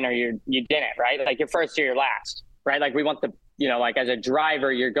either win or you didn't, right? Like you're first or you're last, right? Like we want as a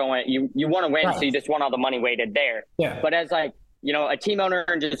driver, you're going, you want to win. Right. So you just want all the money weighted there. Yeah. But as a team owner,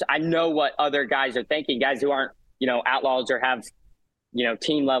 and I know what other guys are thinking, guys who aren't, outlaws or have,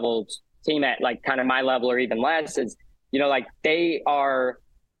 team at kind of my level or even less is, they are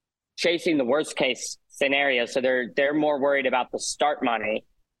chasing the worst case scenario. So they're more worried about the start money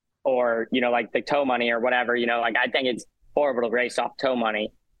or, the tow money or whatever, I think it's horrible to race off tow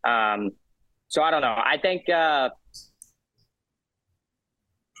money. So I don't know. I think,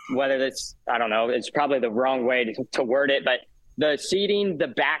 whether that's, I don't know, it's probably the wrong way to word it, but the seating, the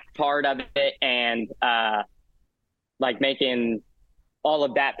back part of it and making all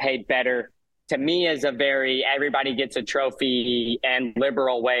of that paid better to me is a very everybody gets a trophy and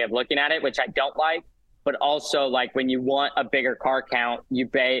liberal way of looking at it, which I don't like. But also when you want a bigger car count, you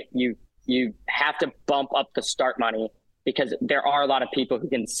have to bump up the start money because there are a lot of people who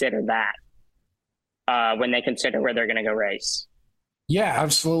consider that when they consider where they're going to go race. Yeah,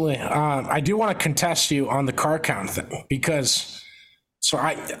 absolutely. I do want to contest you on the car count thing because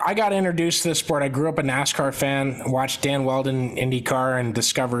I got introduced to this sport. I grew up a NASCAR fan, watched Dan Weldon IndyCar and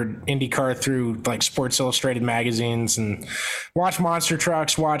discovered IndyCar through Sports Illustrated magazines and watched monster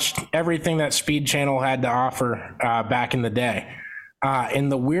trucks, watched everything that Speed Channel had to offer back in the day.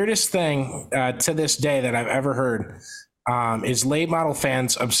 And the weirdest thing to this day that I've ever heard is late model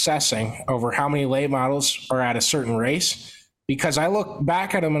fans obsessing over how many late models are at a certain race. Because I look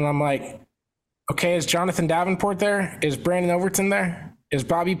back at them and I'm like, okay, is Jonathan Davenport there? Is Brandon Overton there? Is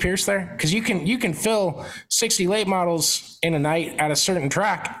Bobby Pierce there? Because you can fill 60 late models in a night at a certain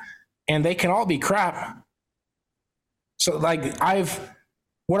track, and they can all be crap. So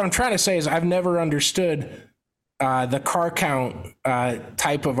what I'm trying to say is I've never understood the car count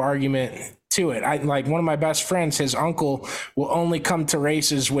type of argument to it. One of my best friends, his uncle will only come to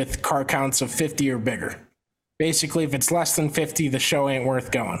races with car counts of 50 or bigger. Basically, if it's less than 50, the show ain't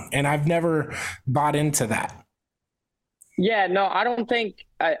worth going. And I've never bought into that. Yeah, no, I don't think,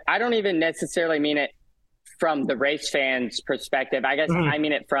 I don't even necessarily mean it from the race fans' perspective. I guess I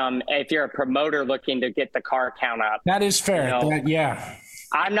mean it from if you're a promoter looking to get the car count up. That is fair. Yeah.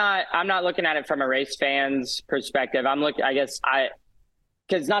 I'm not looking at it from a race fan's perspective.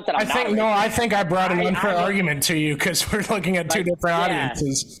 Because not that I think I brought an unfair argument to you because we're looking at two different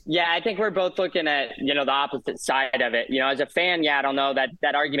audiences. Yeah, I think we're both looking at, the opposite side of it. As a fan, I don't know,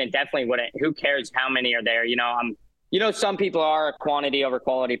 that argument definitely wouldn't. Who cares how many are there? Some people are a quantity over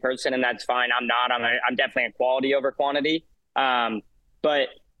quality person, and that's fine. I'm not. I'm definitely a quality over quantity. But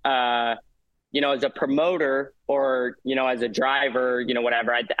as a promoter or, as a driver,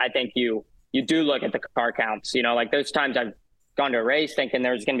 whatever, I think you do look at the car counts. Those times I've gone to a race thinking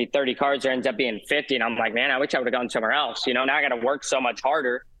there's going to be 30 cars, there ends up being 50. And I'm like, man, I wish I would have gone somewhere else. Now I got to work so much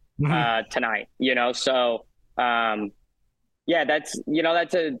harder tonight, So, that's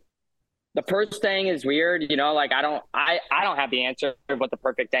the first thing is weird, I don't have the answer of what the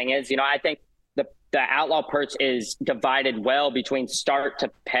perfect thing is. I think the outlaw purse is divided well between start to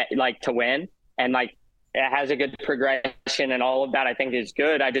to win. And it has a good progression and all of that I think is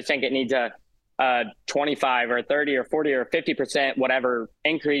good. I just think it needs a 25 or 30 or 40 or 50%, whatever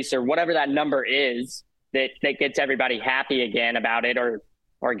increase or whatever that number is that gets everybody happy again about it,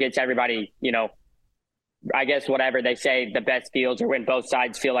 or gets everybody, I guess whatever they say, the best deals, or when both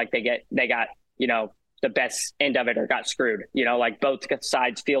sides feel like they got, the best end of it or got screwed, like both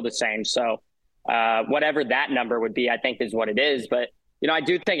sides feel the same. So whatever that number would be, I think is what it is. But, I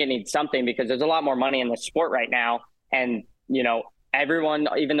do think it needs something, because there's a lot more money in the sport right now. And, everyone,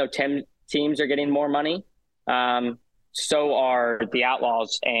 even though teams are getting more money, so are the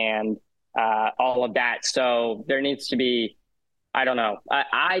Outlaws and all of that. So there needs to be, I don't know.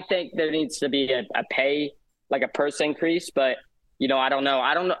 I think there needs to be a pay, like a purse increase, but I don't know.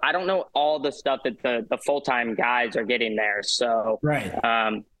 I don't know all the stuff that the full-time guys are getting there. So, right.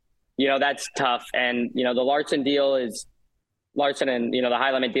 That's tough. And, the Larson deal is Larson, and, the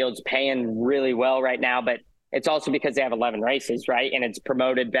high limit deal is paying really well right now, but it's also because they have 11 races, right? And it's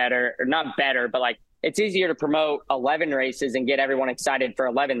promoted better, or not better, but like it's easier to promote 11 races and get everyone excited for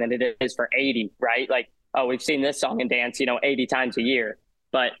 11 than it is for 80, right? Like, oh, we've seen this song and dance, 80 times a year,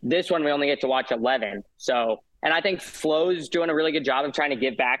 but this one we only get to watch 11. So, and I think Flo's doing a really good job of trying to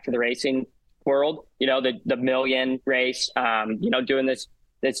give back to the racing world, the million race, doing this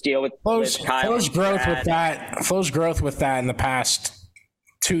deal with Kyle. Flo's growth with that in the past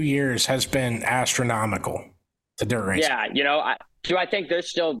 2 years has been astronomical. The dirt race. Yeah, I think they're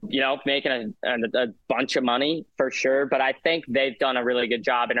still, making a bunch of money for sure, but I think they've done a really good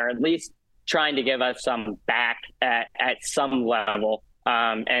job and are at least trying to give us some back at some level.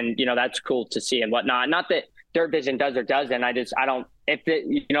 And that's cool to see and whatnot. Not that Dirt Vision does or doesn't. I don't, if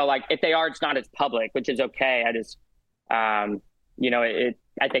they are, it's not as public, which is okay. I just, I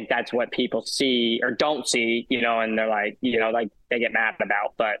think that's what people see or don't see, and they're like, they get mad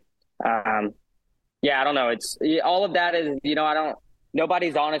about, but, yeah, I don't know. It's all of that is,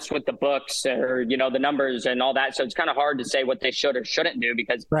 nobody's honest with the books or, the numbers and all that. So it's kind of hard to say what they should or shouldn't do,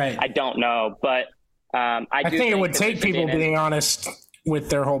 because I don't know. But I do think it would take people being honest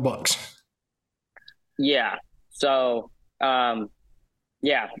with their whole books. Yeah. So, I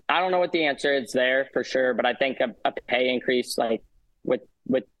don't know what the answer is there for sure, but I think a pay increase like with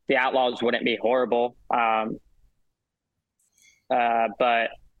the Outlaws wouldn't be horrible. But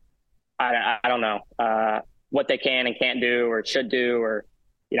I don't know what they can and can't do or should do, or,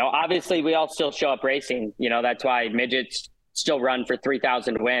 obviously we all still show up racing. That's why midgets still run for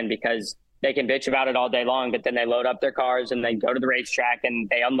 3,000 to win, because they can bitch about it all day long, but then they load up their cars and they go to the racetrack and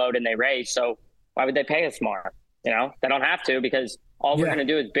they unload and they race. So why would they pay us more? They don't have to, because all we're going to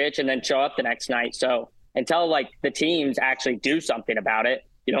do is bitch and then show up the next night. So until like the teams actually do something about it,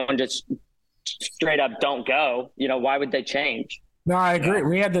 and just straight up don't go, why would they change? No, I agree.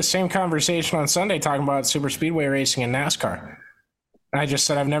 We had the same conversation on Sunday talking about super speedway racing and NASCAR. I just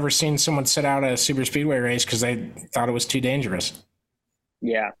said I've never seen someone sit out a super speedway race because they thought it was too dangerous.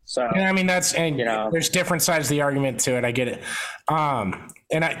 Yeah. So and I mean there's different sides of the argument to it. I get it.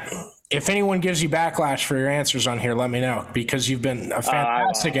 If anyone gives you backlash for your answers on here, let me know, because you've been a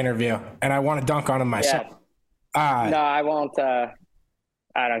fantastic interview, and I want to dunk on them myself. Yeah. No, I won't.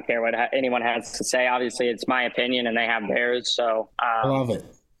 I don't care what anyone has to say. Obviously, it's my opinion, and they have theirs. So I love it.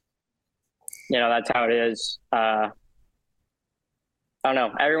 That's how it is. I don't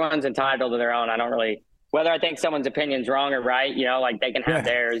know. Everyone's entitled to their own. I don't really, whether I think someone's opinion's wrong or right, like they can have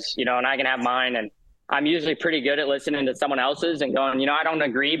theirs, and I can have mine. And I'm usually pretty good at listening to someone else's and going, I don't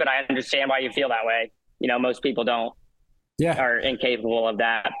agree, but I understand why you feel that way. Most people don't. Yeah. Are incapable of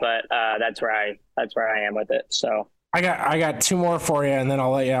that, but that's where I am with it. So. I got two more for you, and then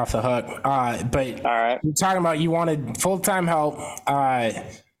I'll let you off the hook. But all right, you're talking about you wanted full-time help.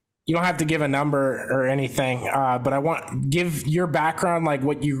 You don't have to give a number or anything, but I want give your background, like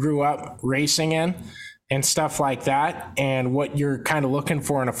what you grew up racing in and stuff like that, and what you're kind of looking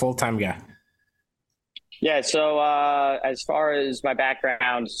for in a full-time guy. Yeah. So as far as my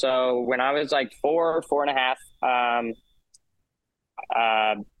background, so when I was like 4.5,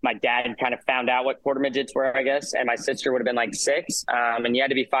 my dad kind of found out what quarter midgets were, I guess, and my sister would have been like 6, and you had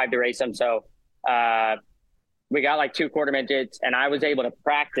to be 5 to race them. So we got like 2 quarter midgets, and I was able to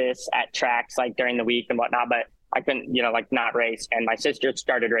practice at tracks like during the week and whatnot, but I couldn't, like not race. And my sister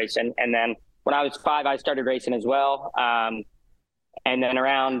started racing, and then when I was 5, I started racing as well. And then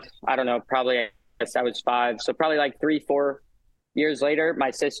around, I don't know, probably I guess I was 5, so probably like 3-4 years later,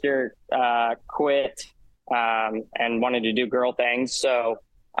 my sister quit. And wanted to do girl things. So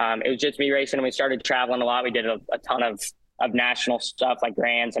it was just me racing, and we started traveling a lot. We did a ton of national stuff like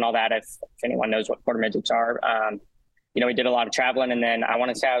grands and all that. If anyone knows what quarter midgets are, we did a lot of traveling. And then I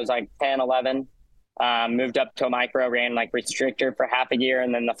want to say I was like 10, 11 moved up to a micro, ran like restrictor for half a year.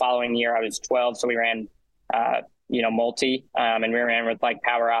 And then the following year I was 12. So we ran, multi, and we ran with like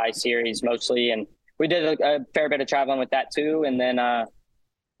Power I series mostly. And we did a fair bit of traveling with that too. And then,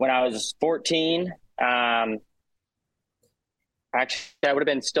 when I was 14, actually I would have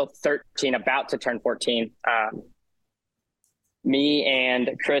been still 13, about to turn 14. Me and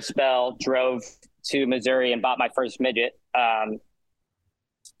Chris Bell drove to Missouri and bought my first midget, on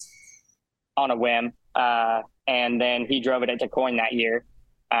a whim. And then he drove it at DeCoin that year.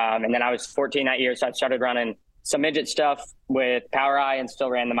 And then I was 14 that year. So I started running some midget stuff with Power I and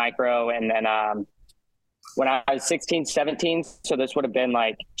still ran the micro. And then, when I was 16, 17, so this would have been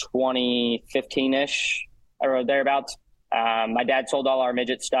like 2015-ish or thereabouts. My dad sold all our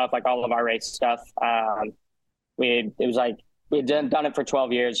midget stuff, like all of our race stuff. It was like, we had done it for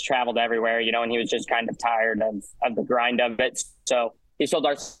 12 years, traveled everywhere, and he was just kind of tired of the grind of it. So he sold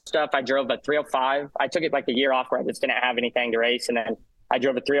our stuff. I drove a 305. I took it like a year off where I just didn't have anything to race. And then I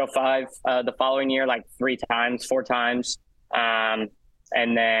drove a 305 the following year, like 4 times. And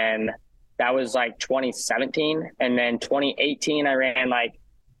then that was like 2017. And then 2018, I ran like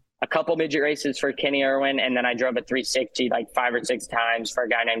a couple midget races for Kenny Irwin. And then I drove a 360 like 5 or 6 times for a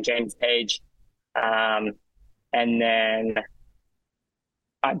guy named James Page. And then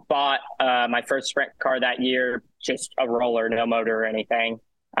I bought my first sprint car that year, just a roller, no motor or anything.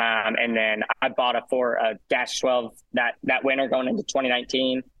 And then I bought a Dash 12 that winter going into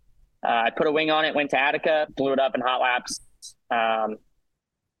 2019. I put a wing on it, went to Attica, blew it up in hot laps.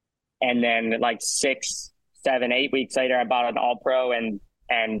 And then like 6, 7, 8 weeks later, I bought an All-Pro and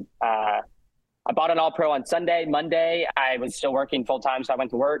I bought an All-Pro on Sunday. Monday, I was still working full time, so I went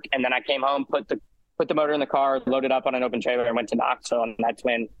to work. And then I came home, put the motor in the car, loaded up on an open trailer, and went to Knoxville. And that's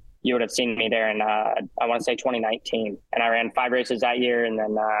when you would have seen me there in, I want to say 2019. And I ran 5 races that year. And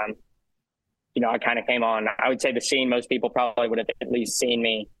then, I kind of came on, I would say the scene, most people probably would have at least seen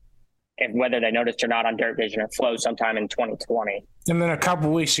me, if whether they noticed or not, on Dirt Vision or Flow sometime in 2020. And then a couple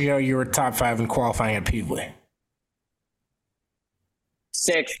of weeks ago, you were top 5 in qualifying at Peebly.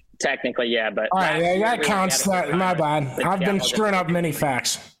 6th, technically, yeah. But all right, yeah, that counts. My bad. I've been screwing up many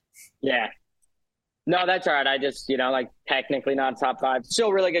facts. Yeah. No, that's all right. I just, technically not top 5.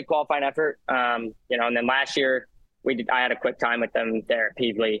 Still really good qualifying effort. And then last year I had a quick time with them there at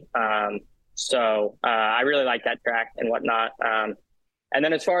Peebly. So I really like that track and whatnot. And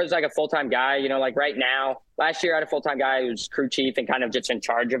then as far as like a full-time guy, like right now, last year I had a full-time guy who was crew chief and kind of just in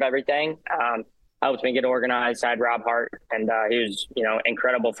charge of everything. Helped me get organized. I had Rob Hart, and he was,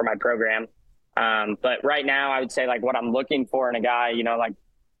 incredible for my program. But right now I would say like what I'm looking for in a guy, like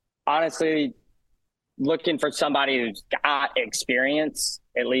honestly looking for somebody who's got experience,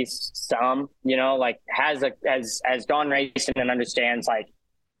 at least some, like has gone racing and understands like,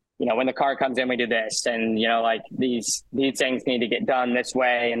 when the car comes in, we do this, and like these things need to get done this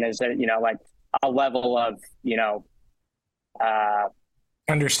way, and there's a like a level of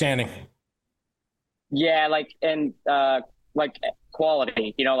understanding. Yeah, like like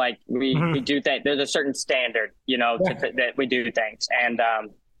quality. Like we do things. There's a certain standard, that we do things, and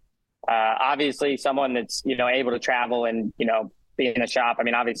obviously someone that's able to travel and be in the shop. I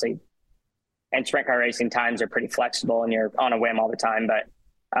mean, obviously, and sprint car racing times are pretty flexible, and you're on a whim all the time, but.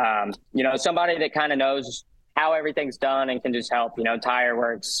 Somebody that kind of knows how everything's done and can just help, tire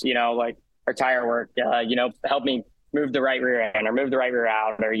works, or tire work, help me move the right rear end or move the right rear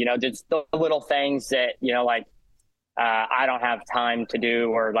out, or, just the little things that, I don't have time to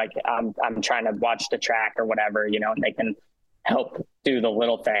do, or like, I'm trying to watch the track or whatever, and they can help do the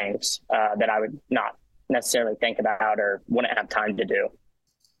little things, that I would not necessarily think about or wouldn't have time to do.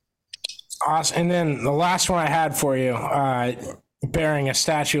 Awesome. And then the last one I had for you, bearing a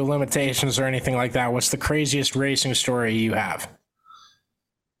statute of limitations or anything like that, what's the craziest racing story you have?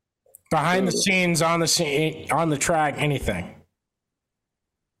 Behind the scenes, on the track, anything.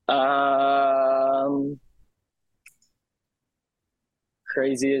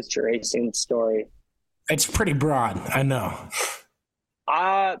 Craziest racing story. It's pretty broad, I know.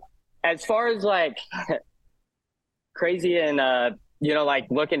 As far as like crazy and like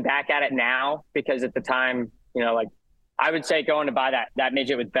looking back at it now, because at the time, like I would say going to buy that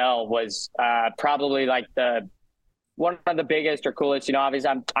midget with Bell was probably like one of the biggest or coolest. Obviously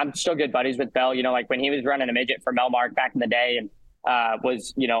I'm still good buddies with Bell. Like when he was running a midget for Melmark back in the day, and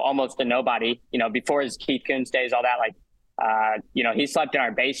was almost a nobody. Before his Keith Coons days, all that. Like he slept in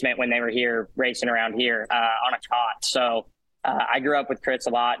our basement when they were here racing around here on a cot. So I grew up with Chris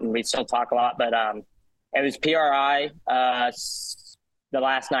a lot, and we still talk a lot. But it was PRI the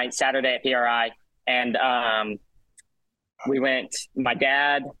last night, Saturday at PRI, and we went, my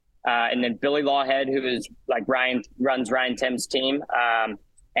dad, and then Billy Lawhead, who is like runs Ryan Tim's team,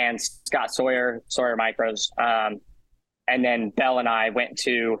 and Scott Sawyer Micros. And then Bell and I went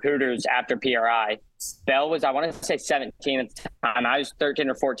to Hooters after PRI. Bell was, I want to say 17 at the time. I was 13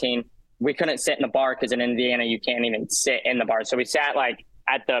 or 14. We couldn't sit in the bar because in Indiana, you can't even sit in the bar. So we sat like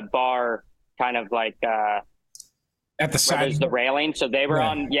at the bar, kind of like at the side. There's the railing. So they were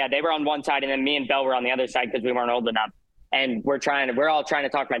they were on one side, and then me and Bell were on the other side because we weren't old enough. And we're all trying to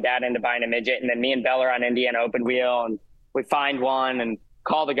talk my dad into buying a midget. And then me and Bell are on Indiana Open Wheel, and we find one and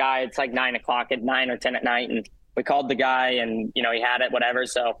call the guy. It's like 9 or 10 at night. And we called the guy, and, he had it, whatever.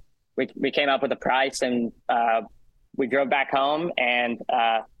 So we came up with a price, and we drove back home, and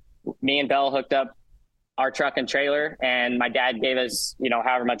me and Bell hooked up our truck and trailer, and my dad gave us,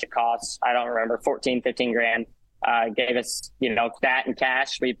 however much it costs. I don't remember, 14, 15 grand, gave us, that in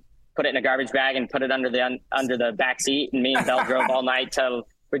cash. We put it in a garbage bag and put it under the back seat. And me and Bell drove all night till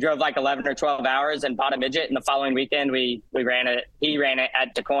we drove like 11 or 12 hours and bought a midget. And the following weekend we ran it. He ran it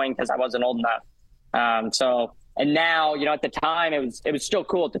at DeCoing because I wasn't old enough. And now, at the time it was still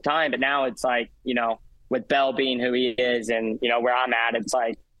cool at the time, but now it's like, with Bell being who he is and, where I'm at, it's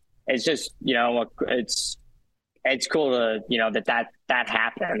like, it's just, it's cool to, that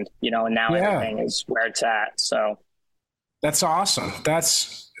happened, and now everything is where it's at. So that's awesome.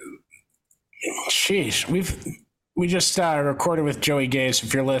 Sheesh. We just recorded with Joey Gase.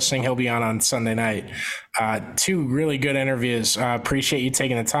 If you're listening, he'll be on Sunday night. 2 really good interviews. Appreciate you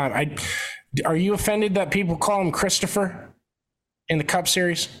taking the time. Are you offended that people call him Christopher in the Cup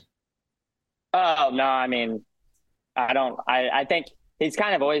Series? Oh, no. I mean, I don't. I think he's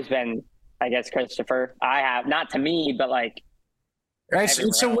kind of always been, I guess, Christopher. I have, not to me, but like.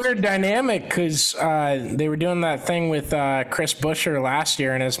 It's a weird dynamic because they were doing that thing with Chris Buescher last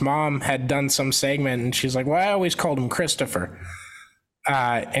year, and his mom had done some segment, and she's like, well, I always called him Christopher.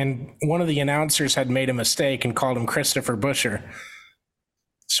 And one of the announcers had made a mistake and called him Christopher Buescher.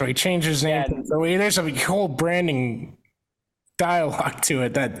 So he changed his name. Yeah. So there's a whole branding dialogue to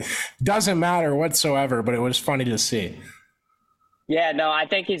it that doesn't matter whatsoever, but it was funny to see. Yeah, no, I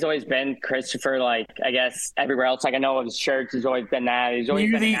think he's always been Christopher, like, I guess, everywhere else. Like, I know his shirts has always been that. He's always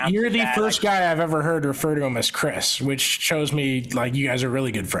You're the first guy I've ever heard refer to him as Chris, which shows me, like, you guys are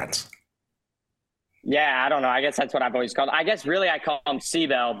really good friends. Yeah, I don't know. I guess that's what I've always called. I guess really I call him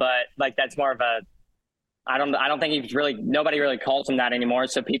Seabell, but, like, that's more of a I don't think he's really, nobody really calls him that anymore.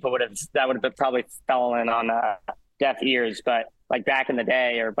 So people would have probably fallen on deaf ears. But like back in the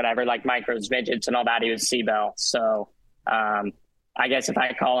day or whatever, like micros, midgets and all that, he was Seabell. So I guess if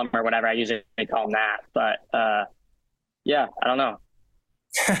I call him or whatever, I usually call him that. But yeah, I don't know.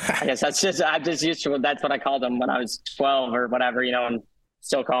 I guess I'm just used to it. That's what I called him when I was 12 or whatever, and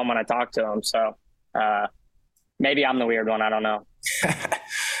still call him when I talk to him. So maybe I'm the weird one. I don't know.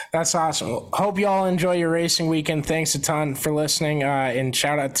 That's awesome. Hope you all enjoy your racing weekend. Thanks a ton for listening. And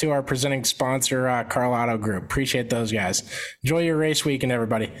shout out to our presenting sponsor, Carl Auto Group. Appreciate those guys. Enjoy your race weekend,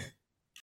 everybody.